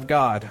children of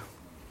God.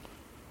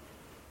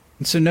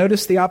 And so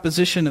notice the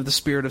opposition of the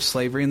spirit of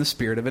slavery and the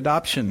spirit of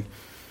adoption,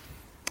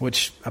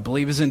 which I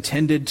believe is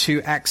intended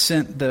to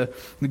accent the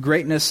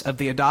greatness of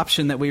the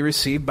adoption that we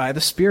receive by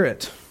the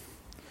Spirit.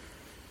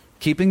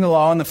 Keeping the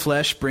law in the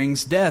flesh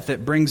brings death.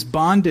 It brings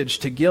bondage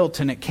to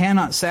guilt, and it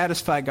cannot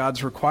satisfy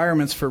God's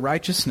requirements for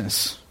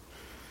righteousness.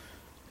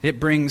 It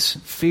brings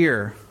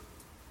fear,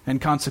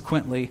 and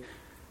consequently,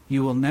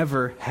 you will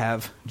never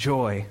have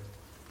joy.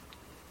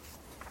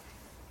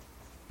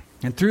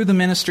 And through the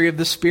ministry of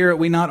the Spirit,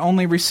 we not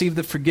only receive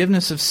the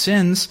forgiveness of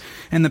sins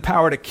and the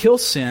power to kill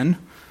sin,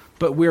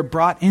 but we're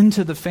brought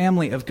into the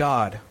family of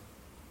God.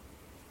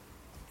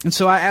 And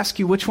so I ask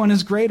you, which one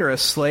is greater, a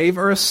slave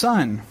or a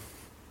son?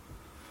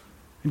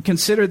 And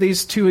consider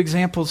these two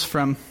examples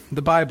from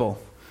the Bible.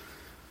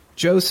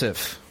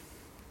 Joseph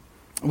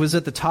was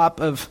at the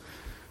top of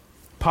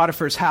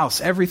Potiphar's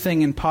house.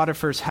 Everything in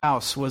Potiphar's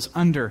house was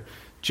under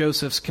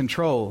Joseph's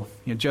control.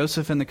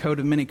 Joseph in the coat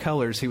of many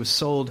colors. He was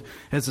sold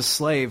as a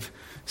slave,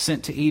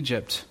 sent to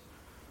Egypt.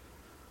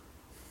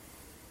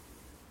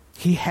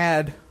 He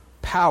had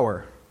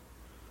power.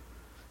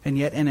 And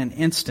yet in an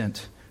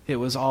instant, it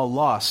was all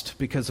lost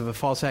because of a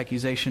false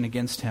accusation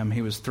against him.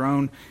 He was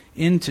thrown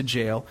into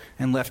jail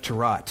and left to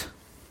rot.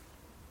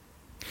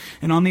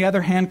 And on the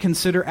other hand,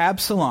 consider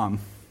Absalom,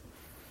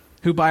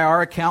 who by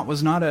our account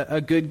was not a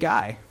good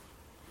guy.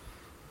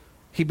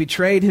 He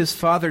betrayed his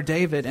father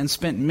David and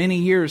spent many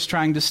years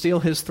trying to steal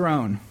his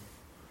throne.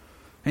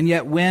 And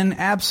yet when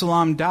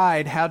Absalom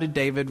died, how did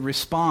David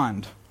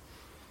respond?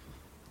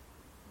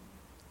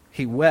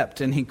 He wept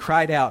and he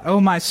cried out,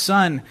 "Oh, my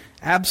son,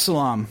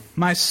 Absalom,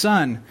 my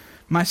son,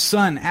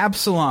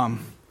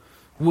 Absalom,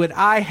 would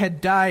I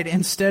had died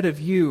instead of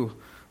you.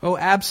 Oh,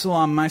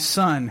 Absalom, my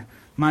son,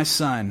 my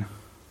son."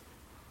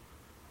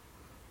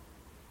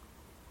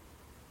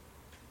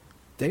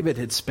 David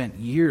had spent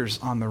years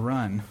on the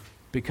run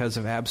because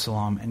of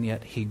Absalom, and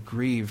yet he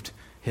grieved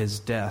his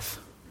death.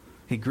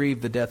 He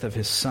grieved the death of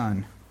his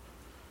son.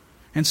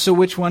 And so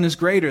which one is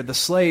greater, the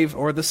slave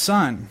or the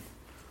son?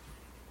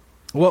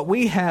 What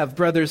we have,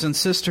 brothers and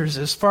sisters,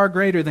 is far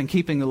greater than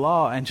keeping the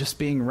law and just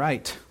being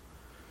right.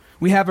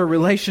 We have a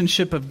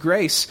relationship of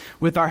grace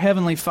with our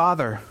Heavenly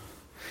Father.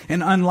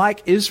 And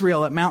unlike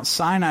Israel at Mount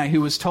Sinai,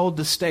 who was told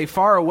to stay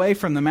far away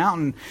from the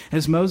mountain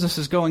as Moses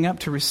is going up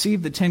to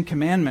receive the 10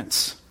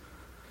 Commandments,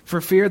 for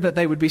fear that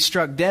they would be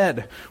struck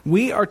dead,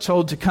 we are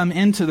told to come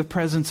into the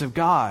presence of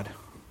God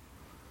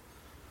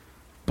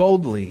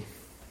boldly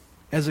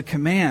as a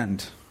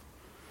command.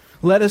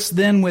 Let us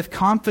then with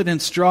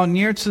confidence draw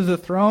near to the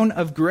throne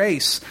of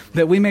grace,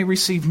 that we may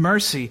receive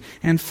mercy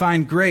and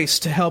find grace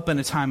to help in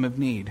a time of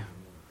need.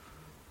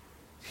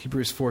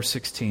 Hebrews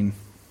 4:16.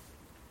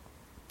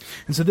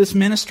 And so this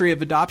ministry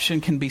of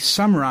adoption can be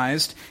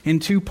summarized in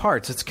 2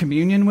 parts. It's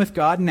communion with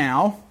God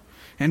now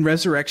and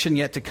resurrection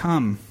yet to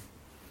come.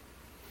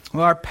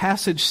 Well, our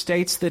passage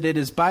states that it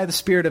is by the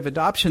Spirit of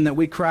adoption that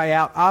we cry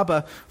out,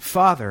 Abba,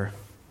 Father.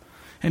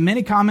 And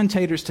many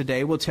commentators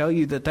today will tell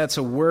you that that's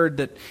a word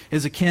that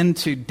is akin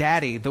to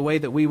daddy, the way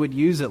that we would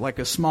use it, like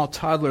a small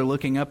toddler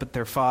looking up at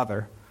their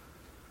father.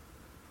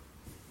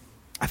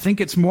 I think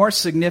it's more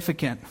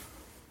significant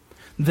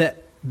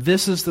that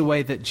this is the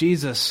way that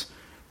Jesus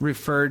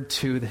referred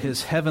to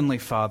his heavenly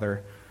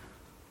Father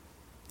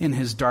in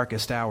his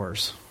darkest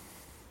hours.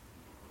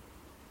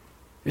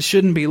 It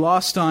shouldn't be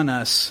lost on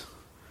us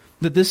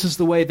that this is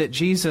the way that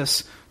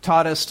Jesus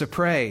taught us to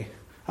pray.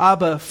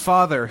 Abba,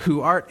 Father, who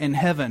art in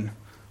heaven,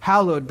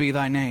 hallowed be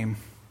thy name.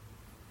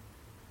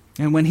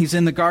 And when he's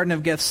in the Garden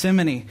of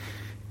Gethsemane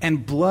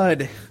and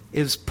blood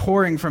is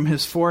pouring from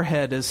his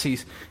forehead as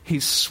he's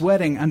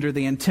sweating under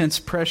the intense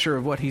pressure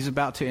of what he's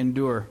about to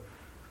endure,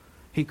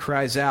 he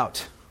cries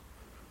out,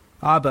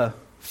 Abba,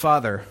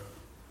 Father,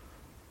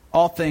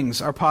 all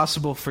things are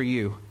possible for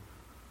you.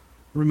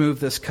 Remove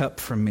this cup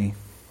from me.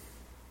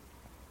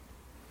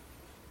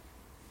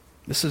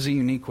 This is a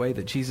unique way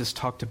that Jesus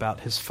talked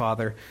about his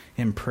Father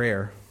in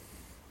prayer.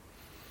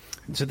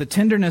 So the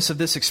tenderness of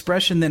this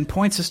expression then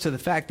points us to the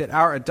fact that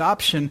our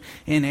adoption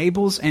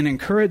enables and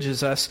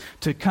encourages us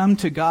to come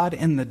to God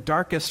in the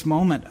darkest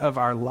moment of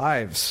our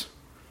lives.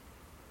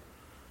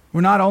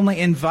 We're not only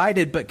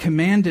invited but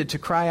commanded to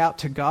cry out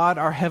to God,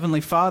 our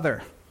Heavenly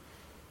Father,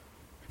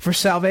 for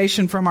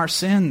salvation from our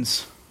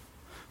sins,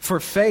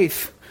 for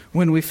faith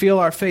when we feel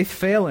our faith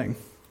failing,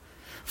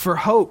 for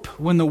hope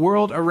when the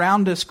world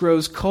around us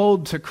grows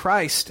cold to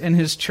Christ and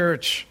His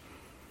church.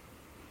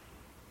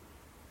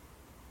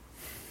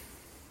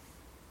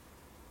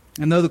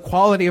 And though the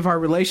quality of our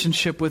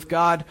relationship with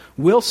God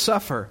will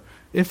suffer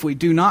if we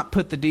do not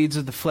put the deeds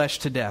of the flesh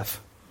to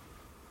death,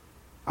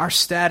 our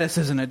status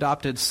as an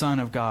adopted son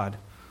of God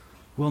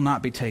will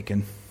not be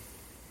taken.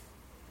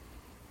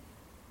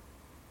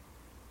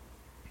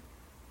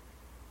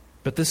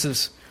 But this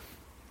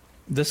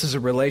is a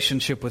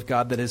relationship with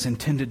God that is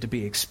intended to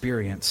be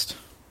experienced.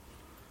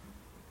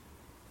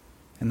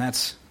 And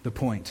that's the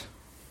point.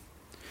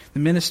 The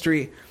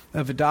ministry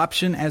of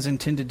adoption as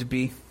intended to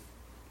be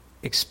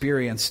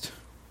experienced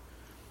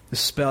is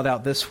spelled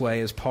out this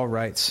way, as Paul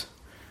writes.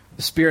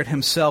 The Spirit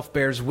Himself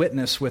bears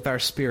witness with our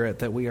spirit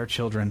that we are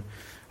children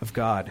of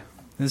God.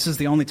 And this is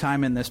the only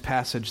time in this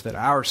passage that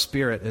our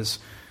spirit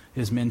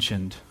is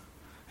mentioned.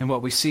 And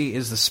what we see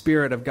is the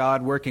Spirit of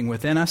God working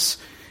within us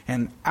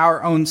and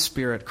our own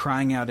spirit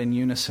crying out in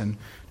unison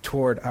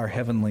toward our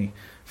Heavenly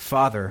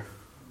Father.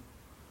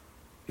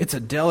 It's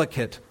a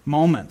delicate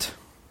moment.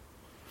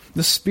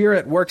 The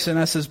Spirit works in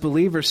us as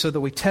believers so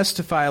that we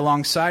testify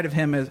alongside of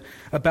Him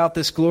about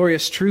this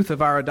glorious truth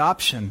of our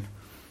adoption.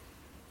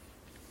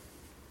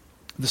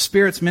 The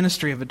Spirit's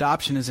ministry of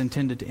adoption is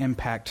intended to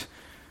impact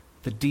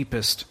the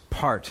deepest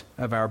part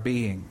of our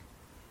being.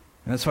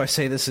 And that's why I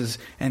say this is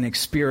an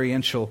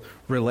experiential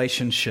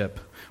relationship.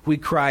 We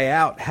cry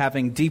out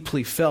having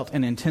deeply felt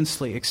and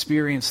intensely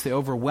experienced the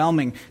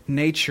overwhelming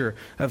nature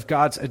of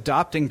God's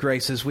adopting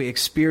grace as we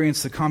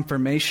experience the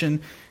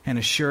confirmation and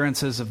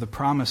assurances of the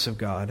promise of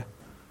God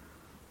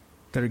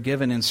that are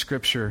given in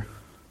Scripture.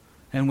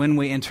 And when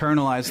we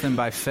internalize them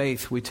by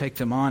faith, we take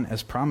them on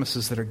as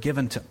promises that are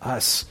given to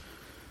us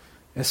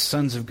as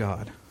sons of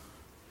God.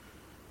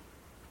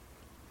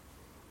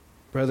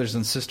 Brothers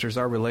and sisters,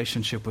 our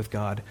relationship with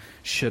God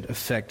should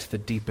affect the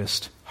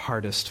deepest,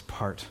 hardest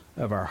part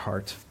of our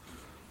heart.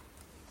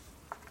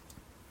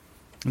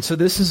 And so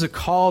this is a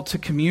call to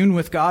commune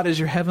with God as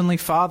your Heavenly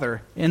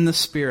Father in the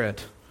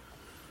Spirit.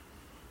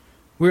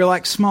 We are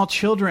like small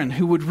children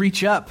who would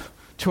reach up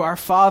to our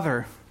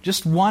Father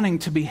just wanting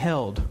to be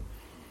held.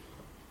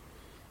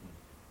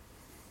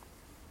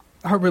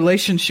 Our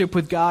relationship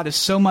with God is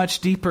so much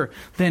deeper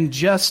than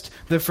just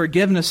the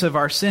forgiveness of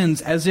our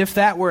sins, as if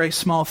that were a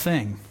small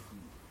thing.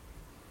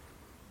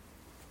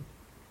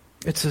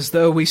 It's as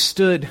though we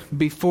stood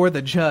before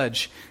the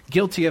judge,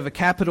 guilty of a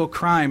capital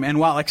crime, and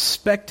while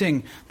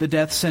expecting the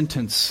death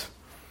sentence,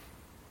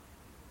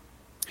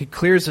 He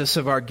clears us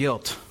of our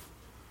guilt.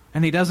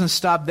 And He doesn't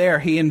stop there.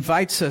 He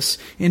invites us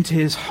into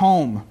His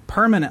home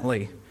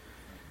permanently.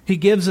 He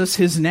gives us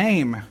His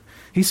name.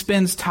 He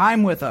spends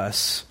time with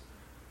us.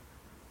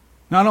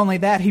 Not only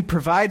that, He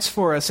provides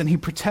for us and He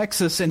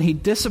protects us and He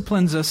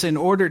disciplines us in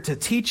order to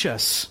teach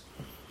us.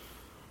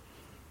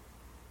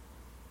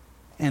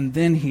 And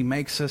then He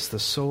makes us the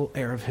sole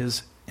heir of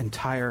His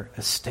entire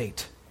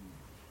estate.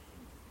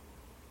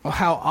 Oh,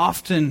 how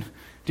often,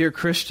 dear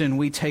Christian,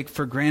 we take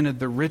for granted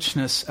the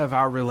richness of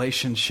our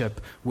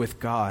relationship with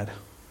God.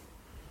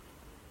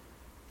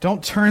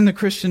 Don't turn the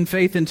Christian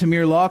faith into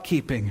mere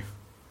law-keeping.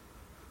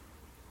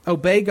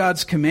 Obey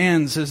God's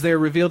commands as they are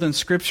revealed in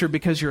Scripture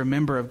because you're a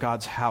member of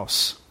God's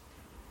house.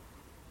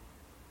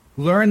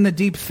 Learn the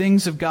deep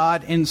things of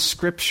God in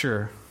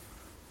Scripture.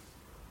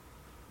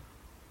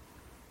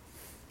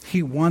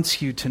 He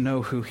wants you to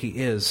know who He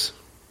is.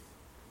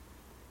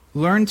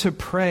 Learn to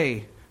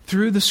pray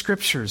through the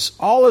Scriptures,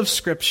 all of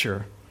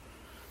Scripture,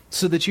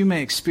 so that you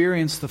may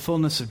experience the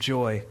fullness of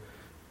joy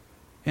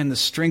and the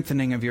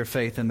strengthening of your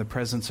faith in the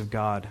presence of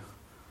God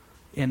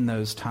in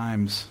those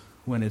times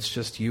when it's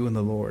just you and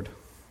the Lord.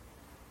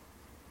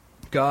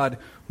 God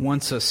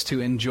wants us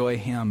to enjoy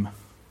Him.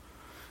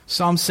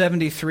 Psalm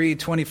 73,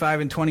 25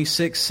 and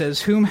 26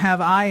 says, "Whom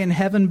have I in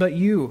heaven but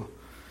you?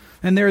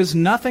 And there is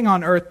nothing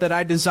on earth that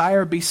I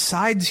desire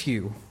besides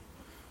you.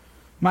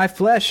 My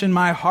flesh and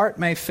my heart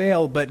may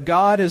fail, but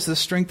God is the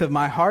strength of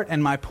my heart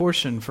and my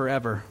portion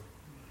forever."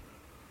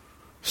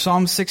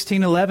 Psalm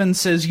 16:11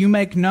 says, "You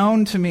make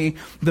known to me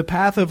the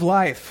path of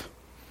life.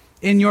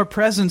 In your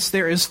presence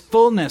there is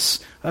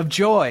fullness of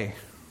joy.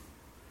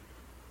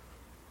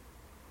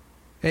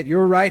 At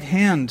your right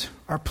hand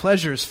are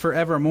pleasures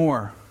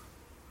forevermore."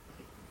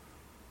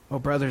 Oh,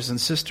 brothers and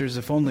sisters,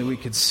 if only we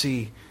could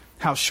see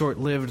how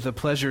short-lived the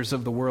pleasures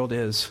of the world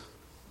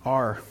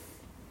are.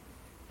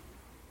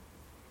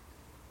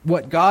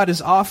 What God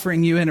is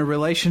offering you in a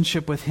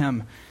relationship with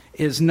Him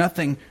is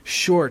nothing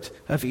short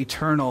of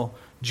eternal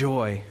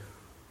joy.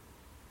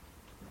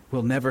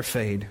 Will never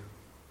fade.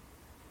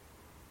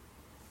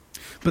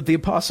 But the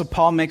Apostle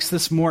Paul makes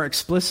this more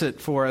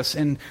explicit for us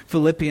in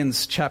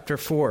Philippians chapter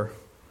 4.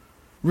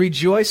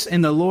 Rejoice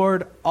in the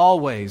Lord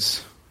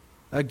always.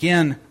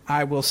 Again,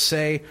 I will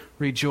say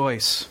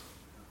rejoice.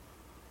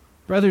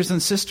 Brothers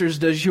and sisters,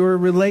 does your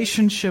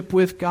relationship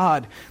with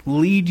God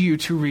lead you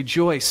to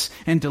rejoice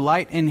and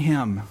delight in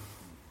Him?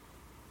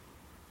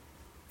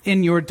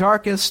 In your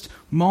darkest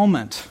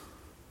moment,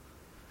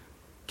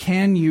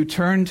 can you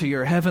turn to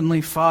your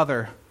Heavenly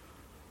Father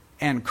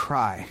and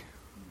cry?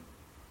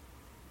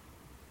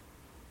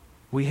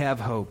 We have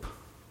hope.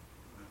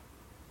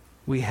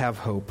 We have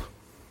hope.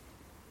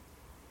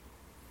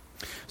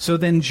 So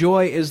then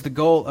joy is the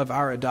goal of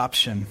our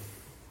adoption.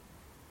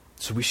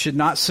 So we should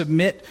not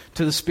submit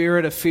to the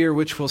spirit of fear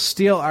which will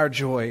steal our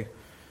joy.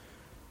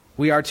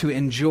 We are to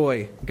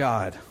enjoy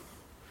God.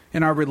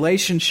 And our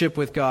relationship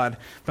with God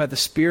by the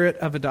spirit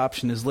of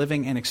adoption is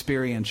living and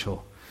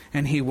experiential.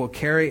 And He will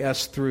carry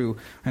us through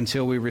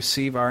until we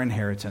receive our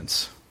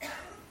inheritance.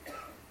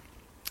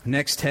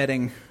 Next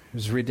heading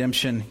is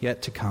redemption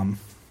yet to come.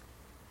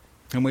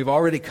 And we've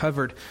already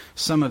covered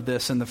some of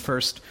this in the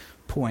first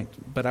point,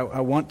 but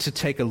I want to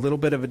take a little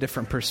bit of a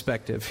different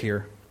perspective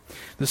here.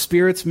 The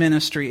Spirit's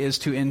ministry is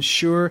to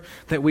ensure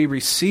that we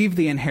receive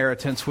the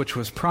inheritance which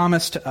was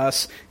promised to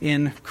us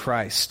in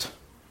Christ.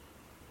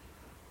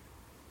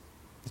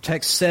 The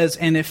text says,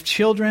 "And if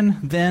children,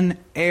 then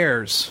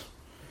heirs,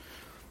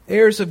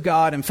 heirs of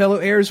God and fellow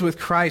heirs with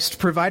Christ,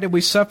 provided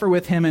we suffer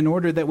with Him in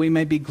order that we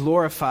may be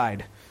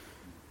glorified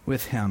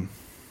with Him."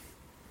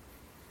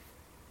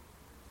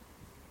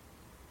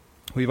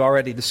 We've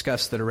already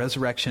discussed that a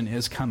resurrection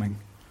is coming.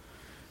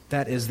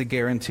 That is the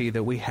guarantee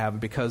that we have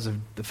because of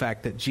the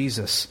fact that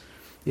Jesus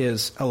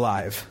is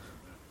alive.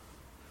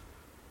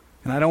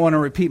 And I don't want to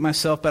repeat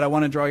myself, but I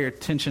want to draw your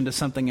attention to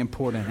something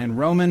important. In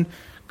Roman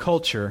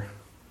culture,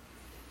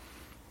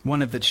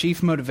 one of the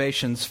chief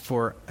motivations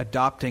for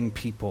adopting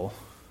people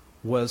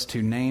was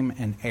to name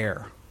an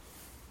heir.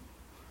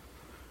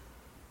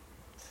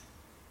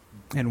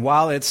 And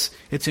while it's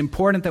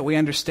important that we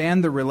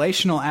understand the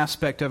relational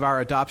aspect of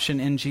our adoption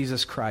in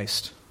Jesus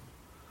Christ,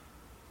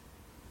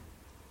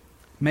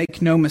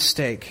 make no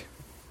mistake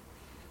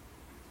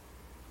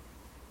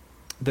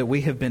that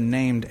we have been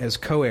named as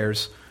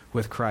co-heirs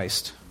with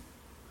Christ.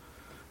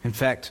 In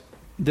fact,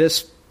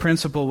 this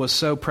principle was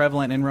so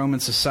prevalent in Roman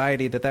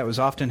society that was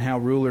often how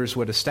rulers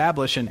would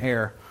establish an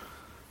heir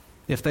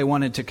if they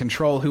wanted to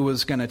control who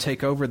was going to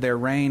take over their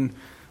reign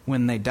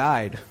when they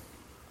died.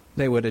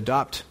 They would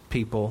adopt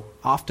people,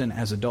 often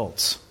as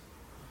adults,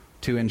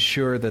 to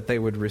ensure that they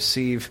would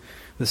receive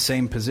the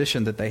same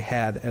position that they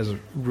had as a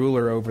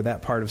ruler over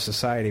that part of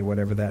society,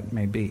 whatever that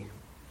may be.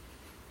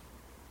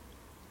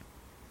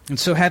 And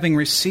so having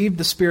received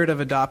the spirit of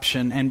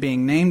adoption and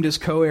being named as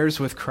co-heirs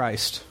with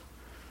Christ,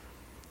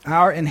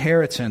 our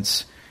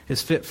inheritance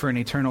is fit for an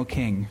eternal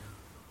king,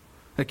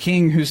 a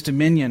king whose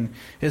dominion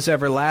is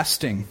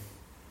everlasting,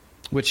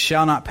 which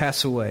shall not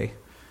pass away,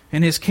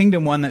 and His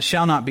kingdom one that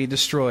shall not be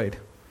destroyed.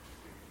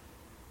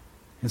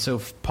 And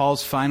so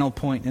Paul's final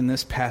point in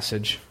this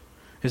passage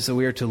is that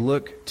we are to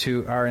look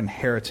to our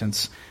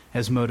inheritance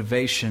as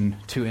motivation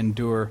to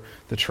endure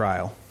the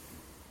trial.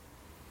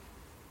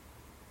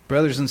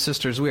 Brothers and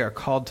sisters, we are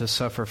called to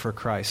suffer for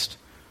Christ.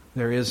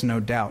 There is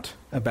no doubt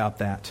about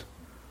that.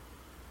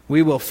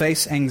 We will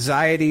face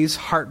anxieties,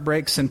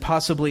 heartbreaks, and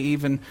possibly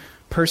even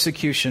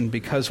persecution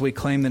because we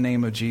claim the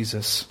name of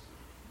Jesus.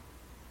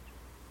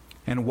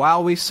 And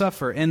while we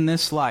suffer in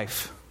this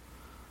life,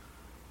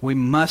 we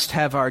must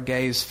have our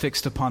gaze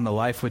fixed upon the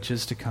life which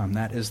is to come.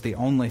 That is the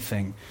only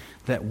thing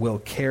that will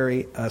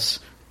carry us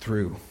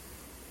through.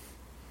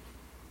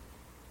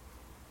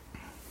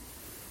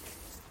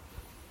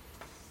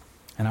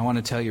 And I want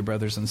to tell you,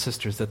 brothers and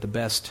sisters, that the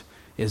best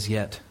is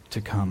yet to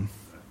come.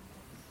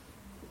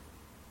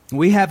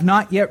 We have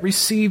not yet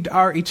received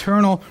our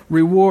eternal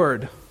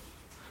reward.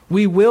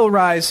 We will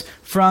rise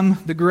from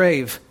the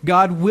grave.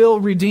 God will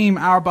redeem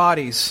our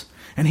bodies.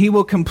 And He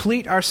will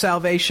complete our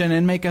salvation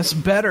and make us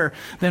better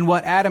than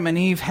what Adam and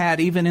Eve had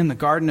even in the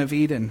Garden of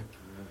Eden.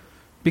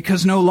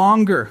 Because no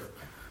longer,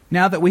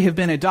 now that we have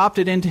been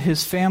adopted into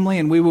His family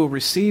and we will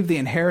receive the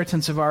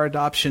inheritance of our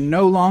adoption,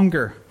 no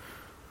longer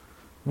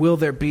will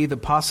there be the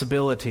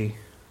possibility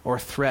or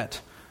threat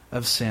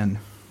of sin.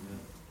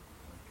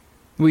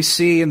 We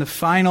see in the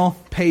final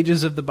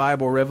pages of the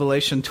Bible,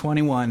 Revelation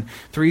 21,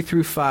 3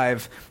 through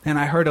 5, "And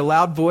I heard a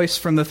loud voice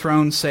from the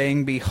throne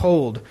saying,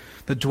 'Behold,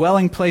 the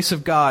dwelling place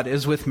of God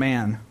is with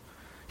man.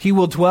 He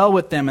will dwell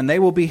with them, and they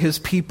will be His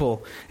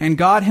people, and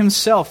God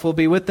Himself will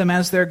be with them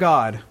as their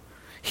God.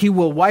 He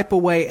will wipe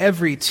away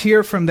every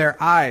tear from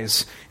their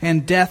eyes,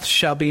 and death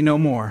shall be no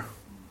more.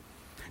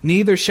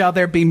 Neither shall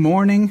there be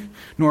mourning,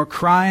 nor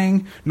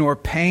crying, nor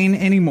pain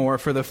any more,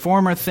 for the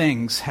former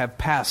things have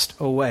passed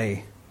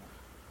away.'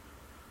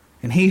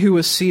 And He who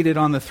was seated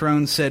on the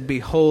throne said,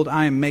 'Behold,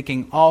 I am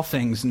making all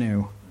things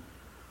new.'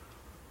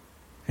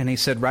 And He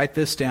said, 'Write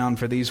this down,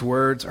 for these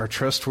words are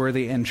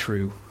trustworthy and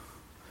true.'"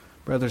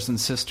 Brothers and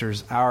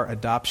sisters, our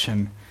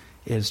adoption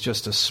is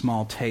just a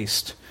small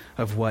taste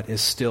of what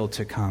is still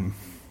to come.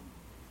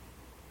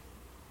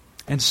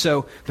 And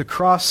so the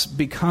cross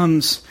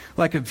becomes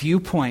like a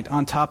viewpoint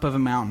on top of a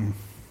mountain.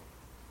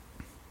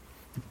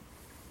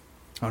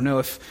 I don't know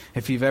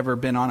if you've ever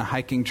been on a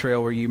hiking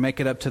trail where you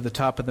make it up to the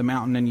top of the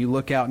mountain and you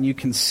look out and you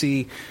can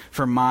see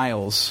for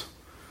miles.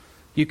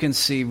 You can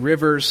see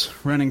rivers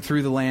running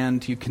through the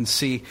land. You can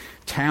see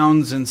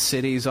towns and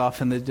cities off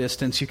in the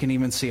distance. You can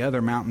even see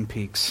other mountain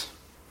peaks.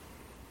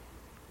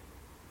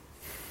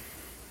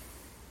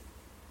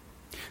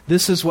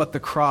 This is what the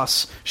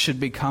cross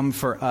should become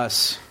for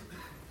us.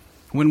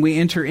 When we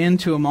enter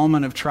into a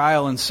moment of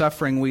trial and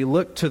suffering, we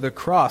look to the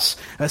cross,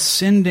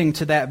 ascending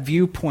to that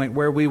viewpoint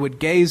where we would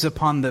gaze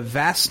upon the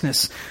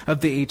vastness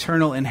of the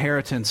eternal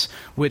inheritance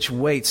which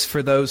waits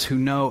for those who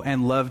know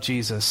and love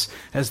Jesus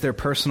as their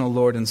personal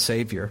Lord and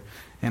Savior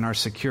and are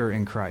secure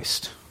in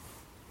Christ.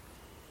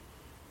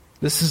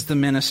 This is the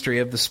ministry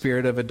of the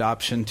Spirit of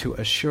adoption to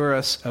assure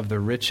us of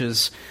the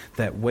riches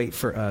that wait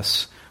for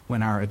us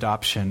when our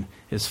adoption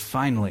is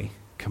finally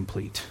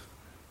complete.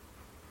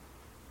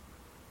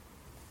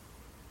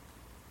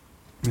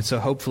 And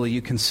so hopefully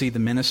you can see the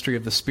ministry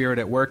of the Spirit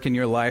at work in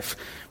your life,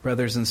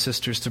 brothers and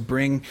sisters, to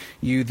bring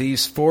you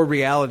these 4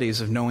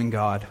 realities of knowing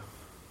God.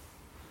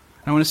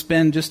 I want to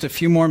spend just a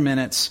few more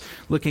minutes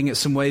looking at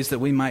some ways that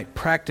we might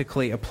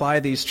practically apply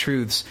these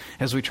truths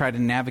as we try to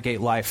navigate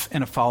life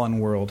in a fallen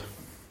world.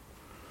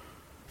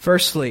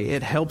 Firstly,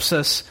 it helps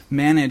us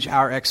manage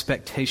our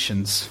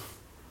expectations.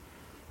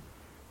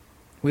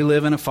 We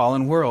live in a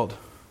fallen world.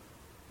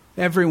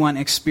 Everyone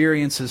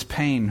experiences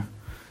pain.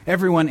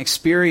 Everyone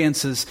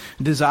experiences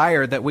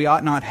desire that we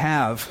ought not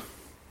have.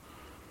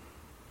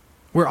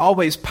 We're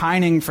always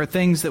pining for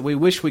things that we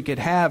wish we could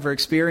have or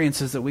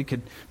experiences that we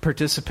could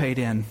participate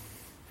in.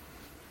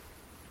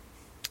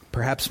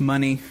 Perhaps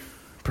money,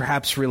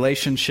 perhaps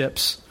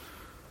relationships,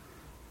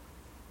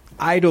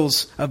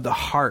 idols of the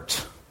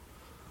heart.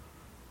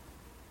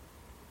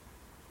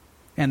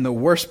 And the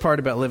worst part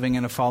about living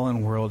in a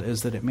fallen world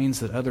is that it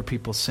means that other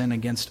people sin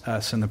against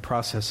us in the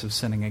process of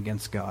sinning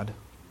against God.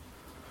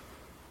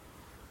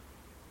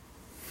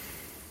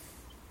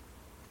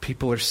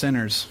 People are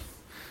sinners,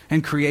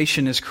 and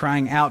creation is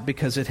crying out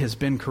because it has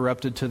been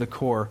corrupted to the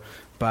core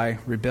by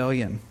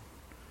rebellion.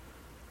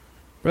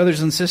 Brothers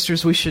and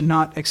sisters, we should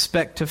not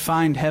expect to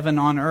find heaven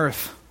on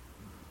earth,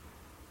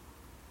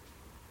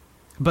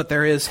 but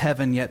there is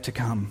heaven yet to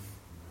come.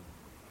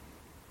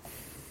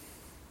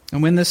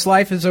 And when this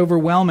life is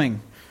overwhelming,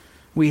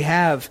 we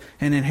have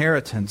an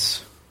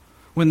inheritance.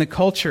 When the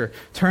culture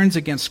turns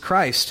against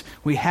Christ,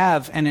 we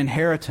have an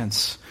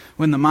inheritance.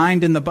 When the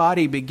mind and the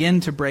body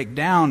begin to break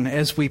down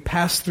as we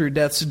pass through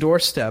death's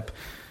doorstep,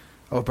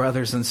 oh,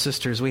 brothers and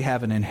sisters, we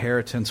have an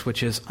inheritance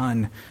which is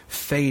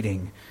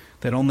unfading,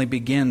 that only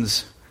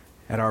begins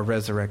at our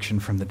resurrection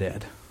from the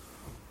dead.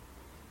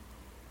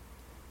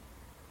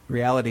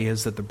 Reality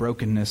is that the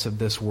brokenness of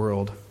this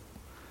world,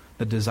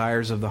 the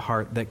desires of the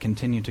heart that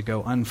continue to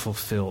go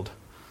unfulfilled,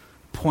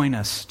 point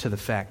us to the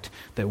fact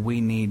that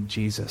we need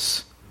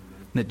Jesus.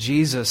 That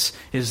Jesus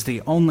is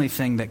the only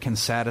thing that can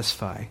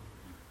satisfy.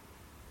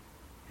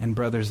 And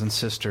brothers and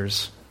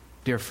sisters,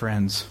 dear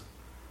friends,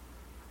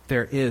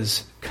 there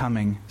is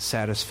coming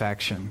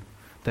satisfaction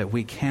that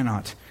we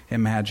cannot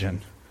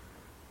imagine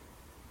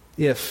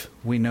if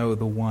we know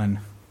the one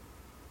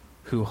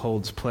who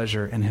holds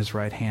pleasure in his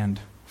right hand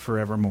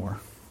forevermore.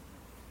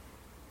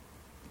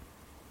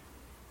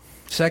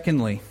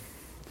 Secondly,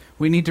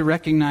 we need to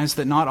recognize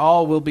that not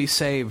all will be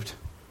saved.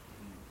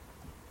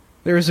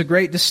 There is a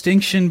great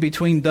distinction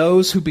between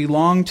those who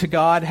belong to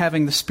God,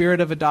 having the Spirit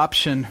of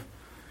adoption,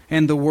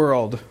 and the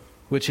world,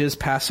 which is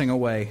passing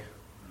away.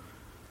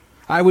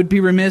 I would be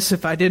remiss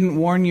if I didn't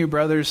warn you,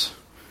 brothers,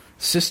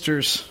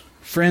 sisters,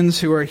 friends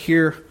who are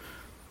here,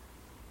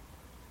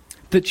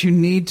 that you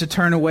need to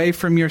turn away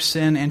from your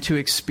sin and to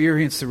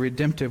experience the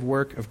redemptive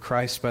work of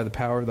Christ by the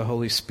power of the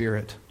Holy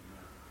Spirit,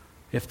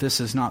 if this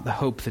is not the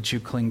hope that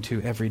you cling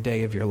to every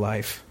day of your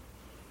life.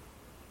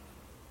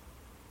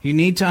 You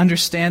need to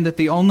understand that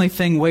the only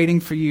thing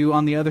waiting for you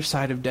on the other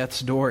side of death's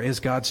door is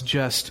God's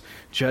just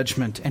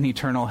judgment and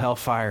eternal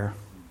hellfire.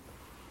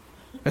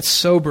 That's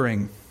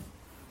sobering.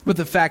 But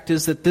the fact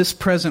is that this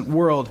present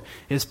world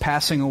is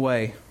passing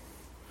away.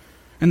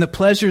 And the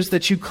pleasures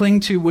that you cling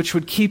to, which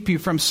would keep you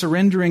from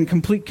surrendering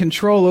complete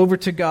control over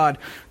to God,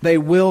 they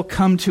will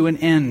come to an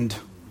end.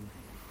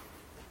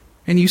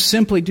 And you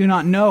simply do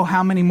not know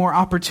how many more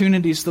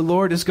opportunities the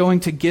Lord is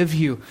going to give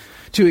you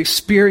to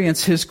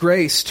experience His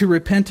grace, to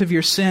repent of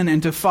your sin,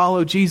 and to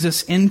follow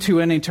Jesus into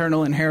an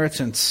eternal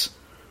inheritance.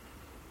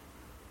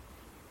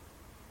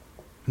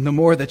 And the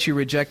more that you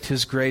reject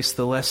His grace,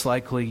 the less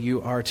likely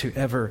you are to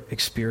ever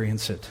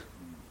experience it.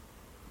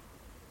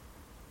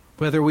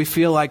 Whether we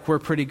feel like we're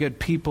pretty good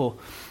people,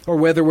 or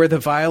whether we're the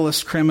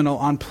vilest criminal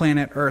on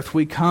planet Earth,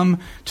 we come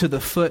to the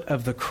foot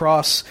of the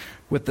cross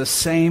with the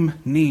same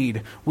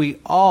need. We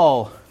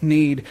all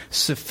need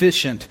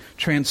sufficient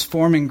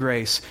transforming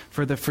grace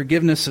for the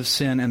forgiveness of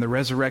sin and the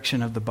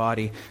resurrection of the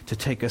body to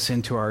take us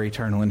into our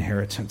eternal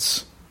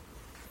inheritance.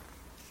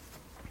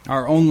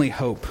 Our only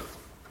hope,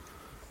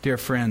 dear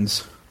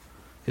friends,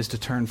 is to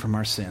turn from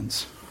our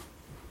sins.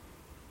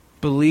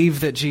 Believe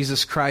that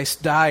Jesus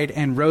Christ died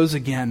and rose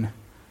again,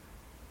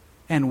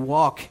 and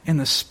walk in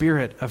the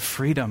spirit of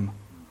freedom.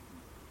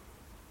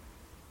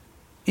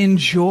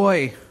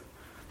 Enjoy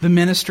the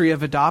ministry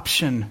of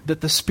adoption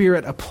that the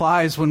Spirit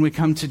applies when we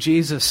come to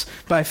Jesus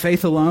by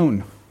faith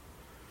alone.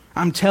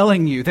 I'm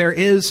telling you, there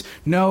is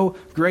no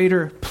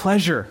greater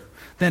pleasure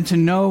than to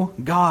know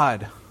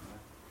God.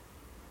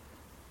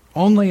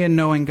 Only in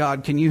knowing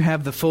God can you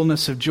have the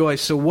fullness of joy.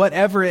 So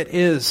whatever it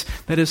is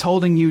that is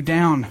holding you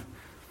down,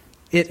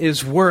 it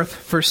is worth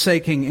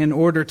forsaking in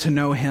order to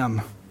know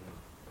Him.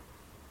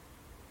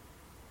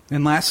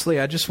 And lastly,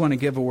 I just want to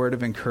give a word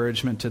of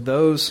encouragement to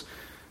those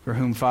for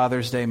whom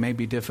Father's Day may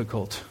be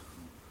difficult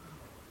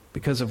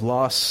because of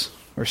loss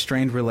or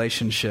strained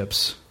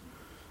relationships.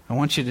 I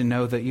want you to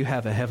know that you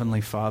have a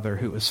heavenly Father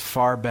who is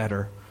far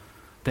better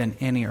than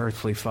any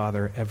earthly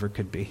father ever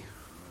could be.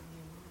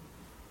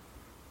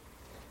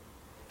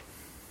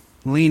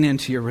 Lean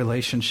into your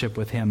relationship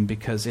with Him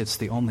because it's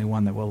the only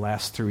one that will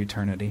last through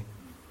eternity.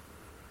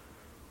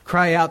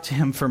 Cry out to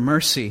Him for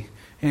mercy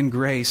and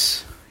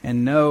grace,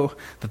 and know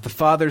that the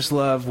Father's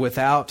love,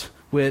 without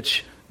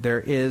which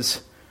there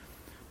is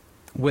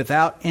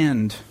without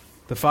end,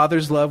 the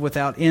Father's love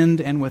without end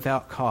and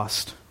without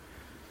cost,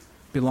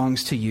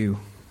 belongs to you.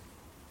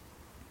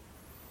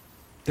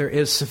 There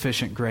is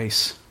sufficient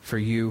grace for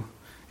you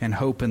and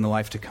hope in the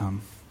life to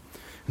come.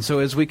 And so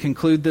as we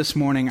conclude this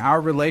morning, our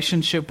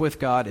relationship with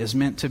God is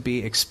meant to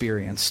be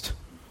experienced.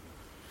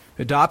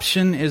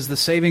 Adoption is the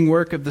saving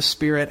work of the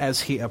Spirit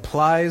as He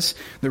applies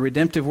the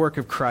redemptive work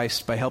of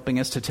Christ by helping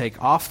us to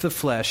take off the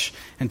flesh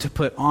and to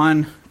put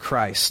on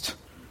Christ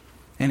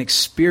and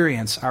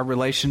experience our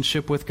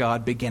relationship with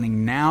God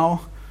beginning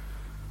now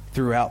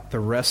throughout the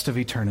rest of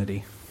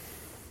eternity.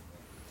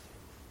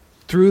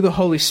 Through the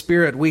Holy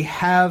Spirit, we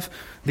have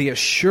the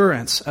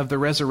assurance of the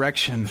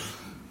resurrection.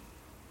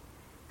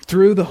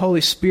 Through the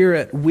Holy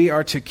Spirit, we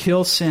are to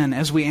kill sin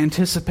as we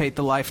anticipate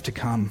the life to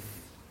come.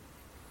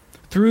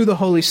 Through the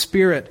Holy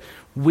Spirit,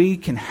 we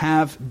can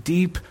have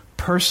deep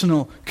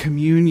personal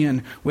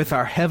communion with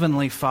our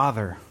Heavenly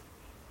Father.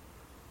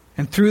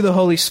 And through the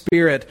Holy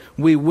Spirit,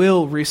 we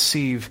will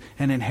receive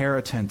an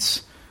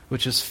inheritance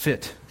which is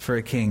fit for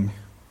a king.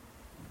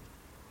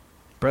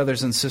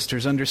 Brothers and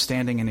sisters,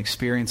 understanding and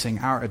experiencing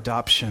our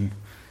adoption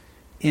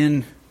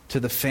into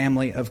the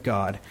family of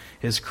God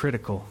is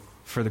critical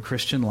for the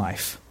Christian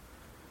life.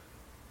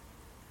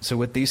 So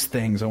with these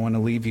things, I want to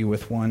leave you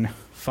with one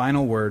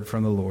final word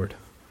from the Lord.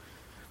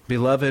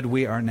 Beloved,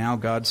 we are now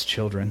God's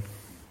children,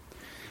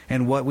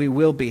 and what we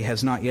will be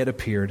has not yet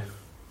appeared,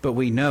 but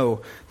we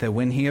know that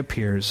when He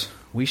appears,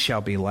 we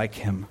shall be like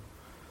Him,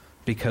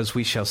 because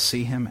we shall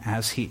see Him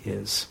as He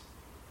is.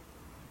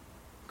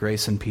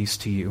 Grace and peace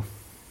to you.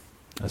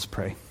 Let's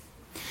pray.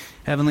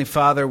 Heavenly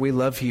Father, we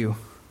love You.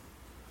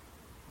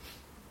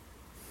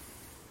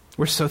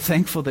 We're so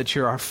thankful that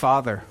You're our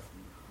Father,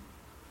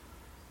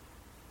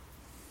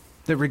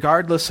 that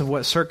regardless of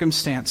what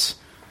circumstance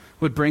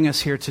would bring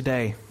us here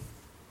today,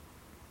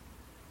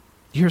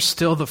 You're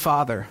still the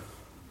Father,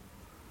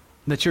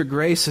 that Your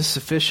grace is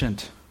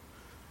sufficient,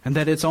 and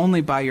that it's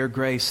only by Your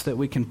grace that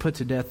we can put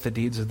to death the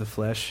deeds of the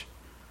flesh.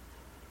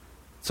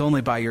 It's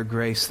only by Your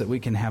grace that we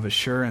can have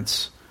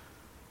assurance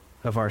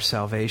of our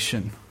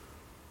salvation.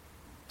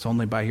 It's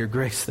only by Your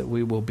grace that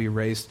we will be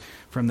raised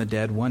from the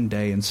dead one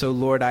day. And so,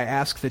 Lord, I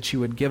ask that You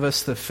would give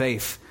us the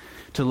faith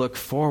to look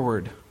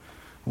forward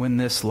when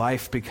this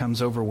life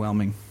becomes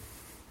overwhelming.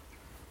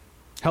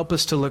 Help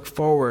us to look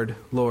forward,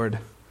 Lord,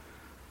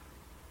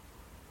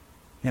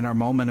 in our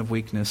moment of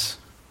weakness.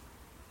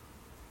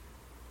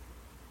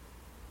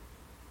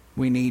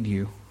 We need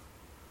You.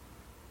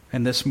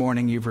 And this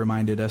morning You've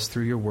reminded us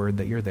through Your word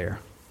that You're there.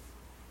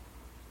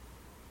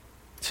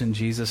 It's in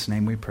Jesus'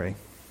 name we pray.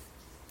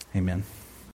 Amen.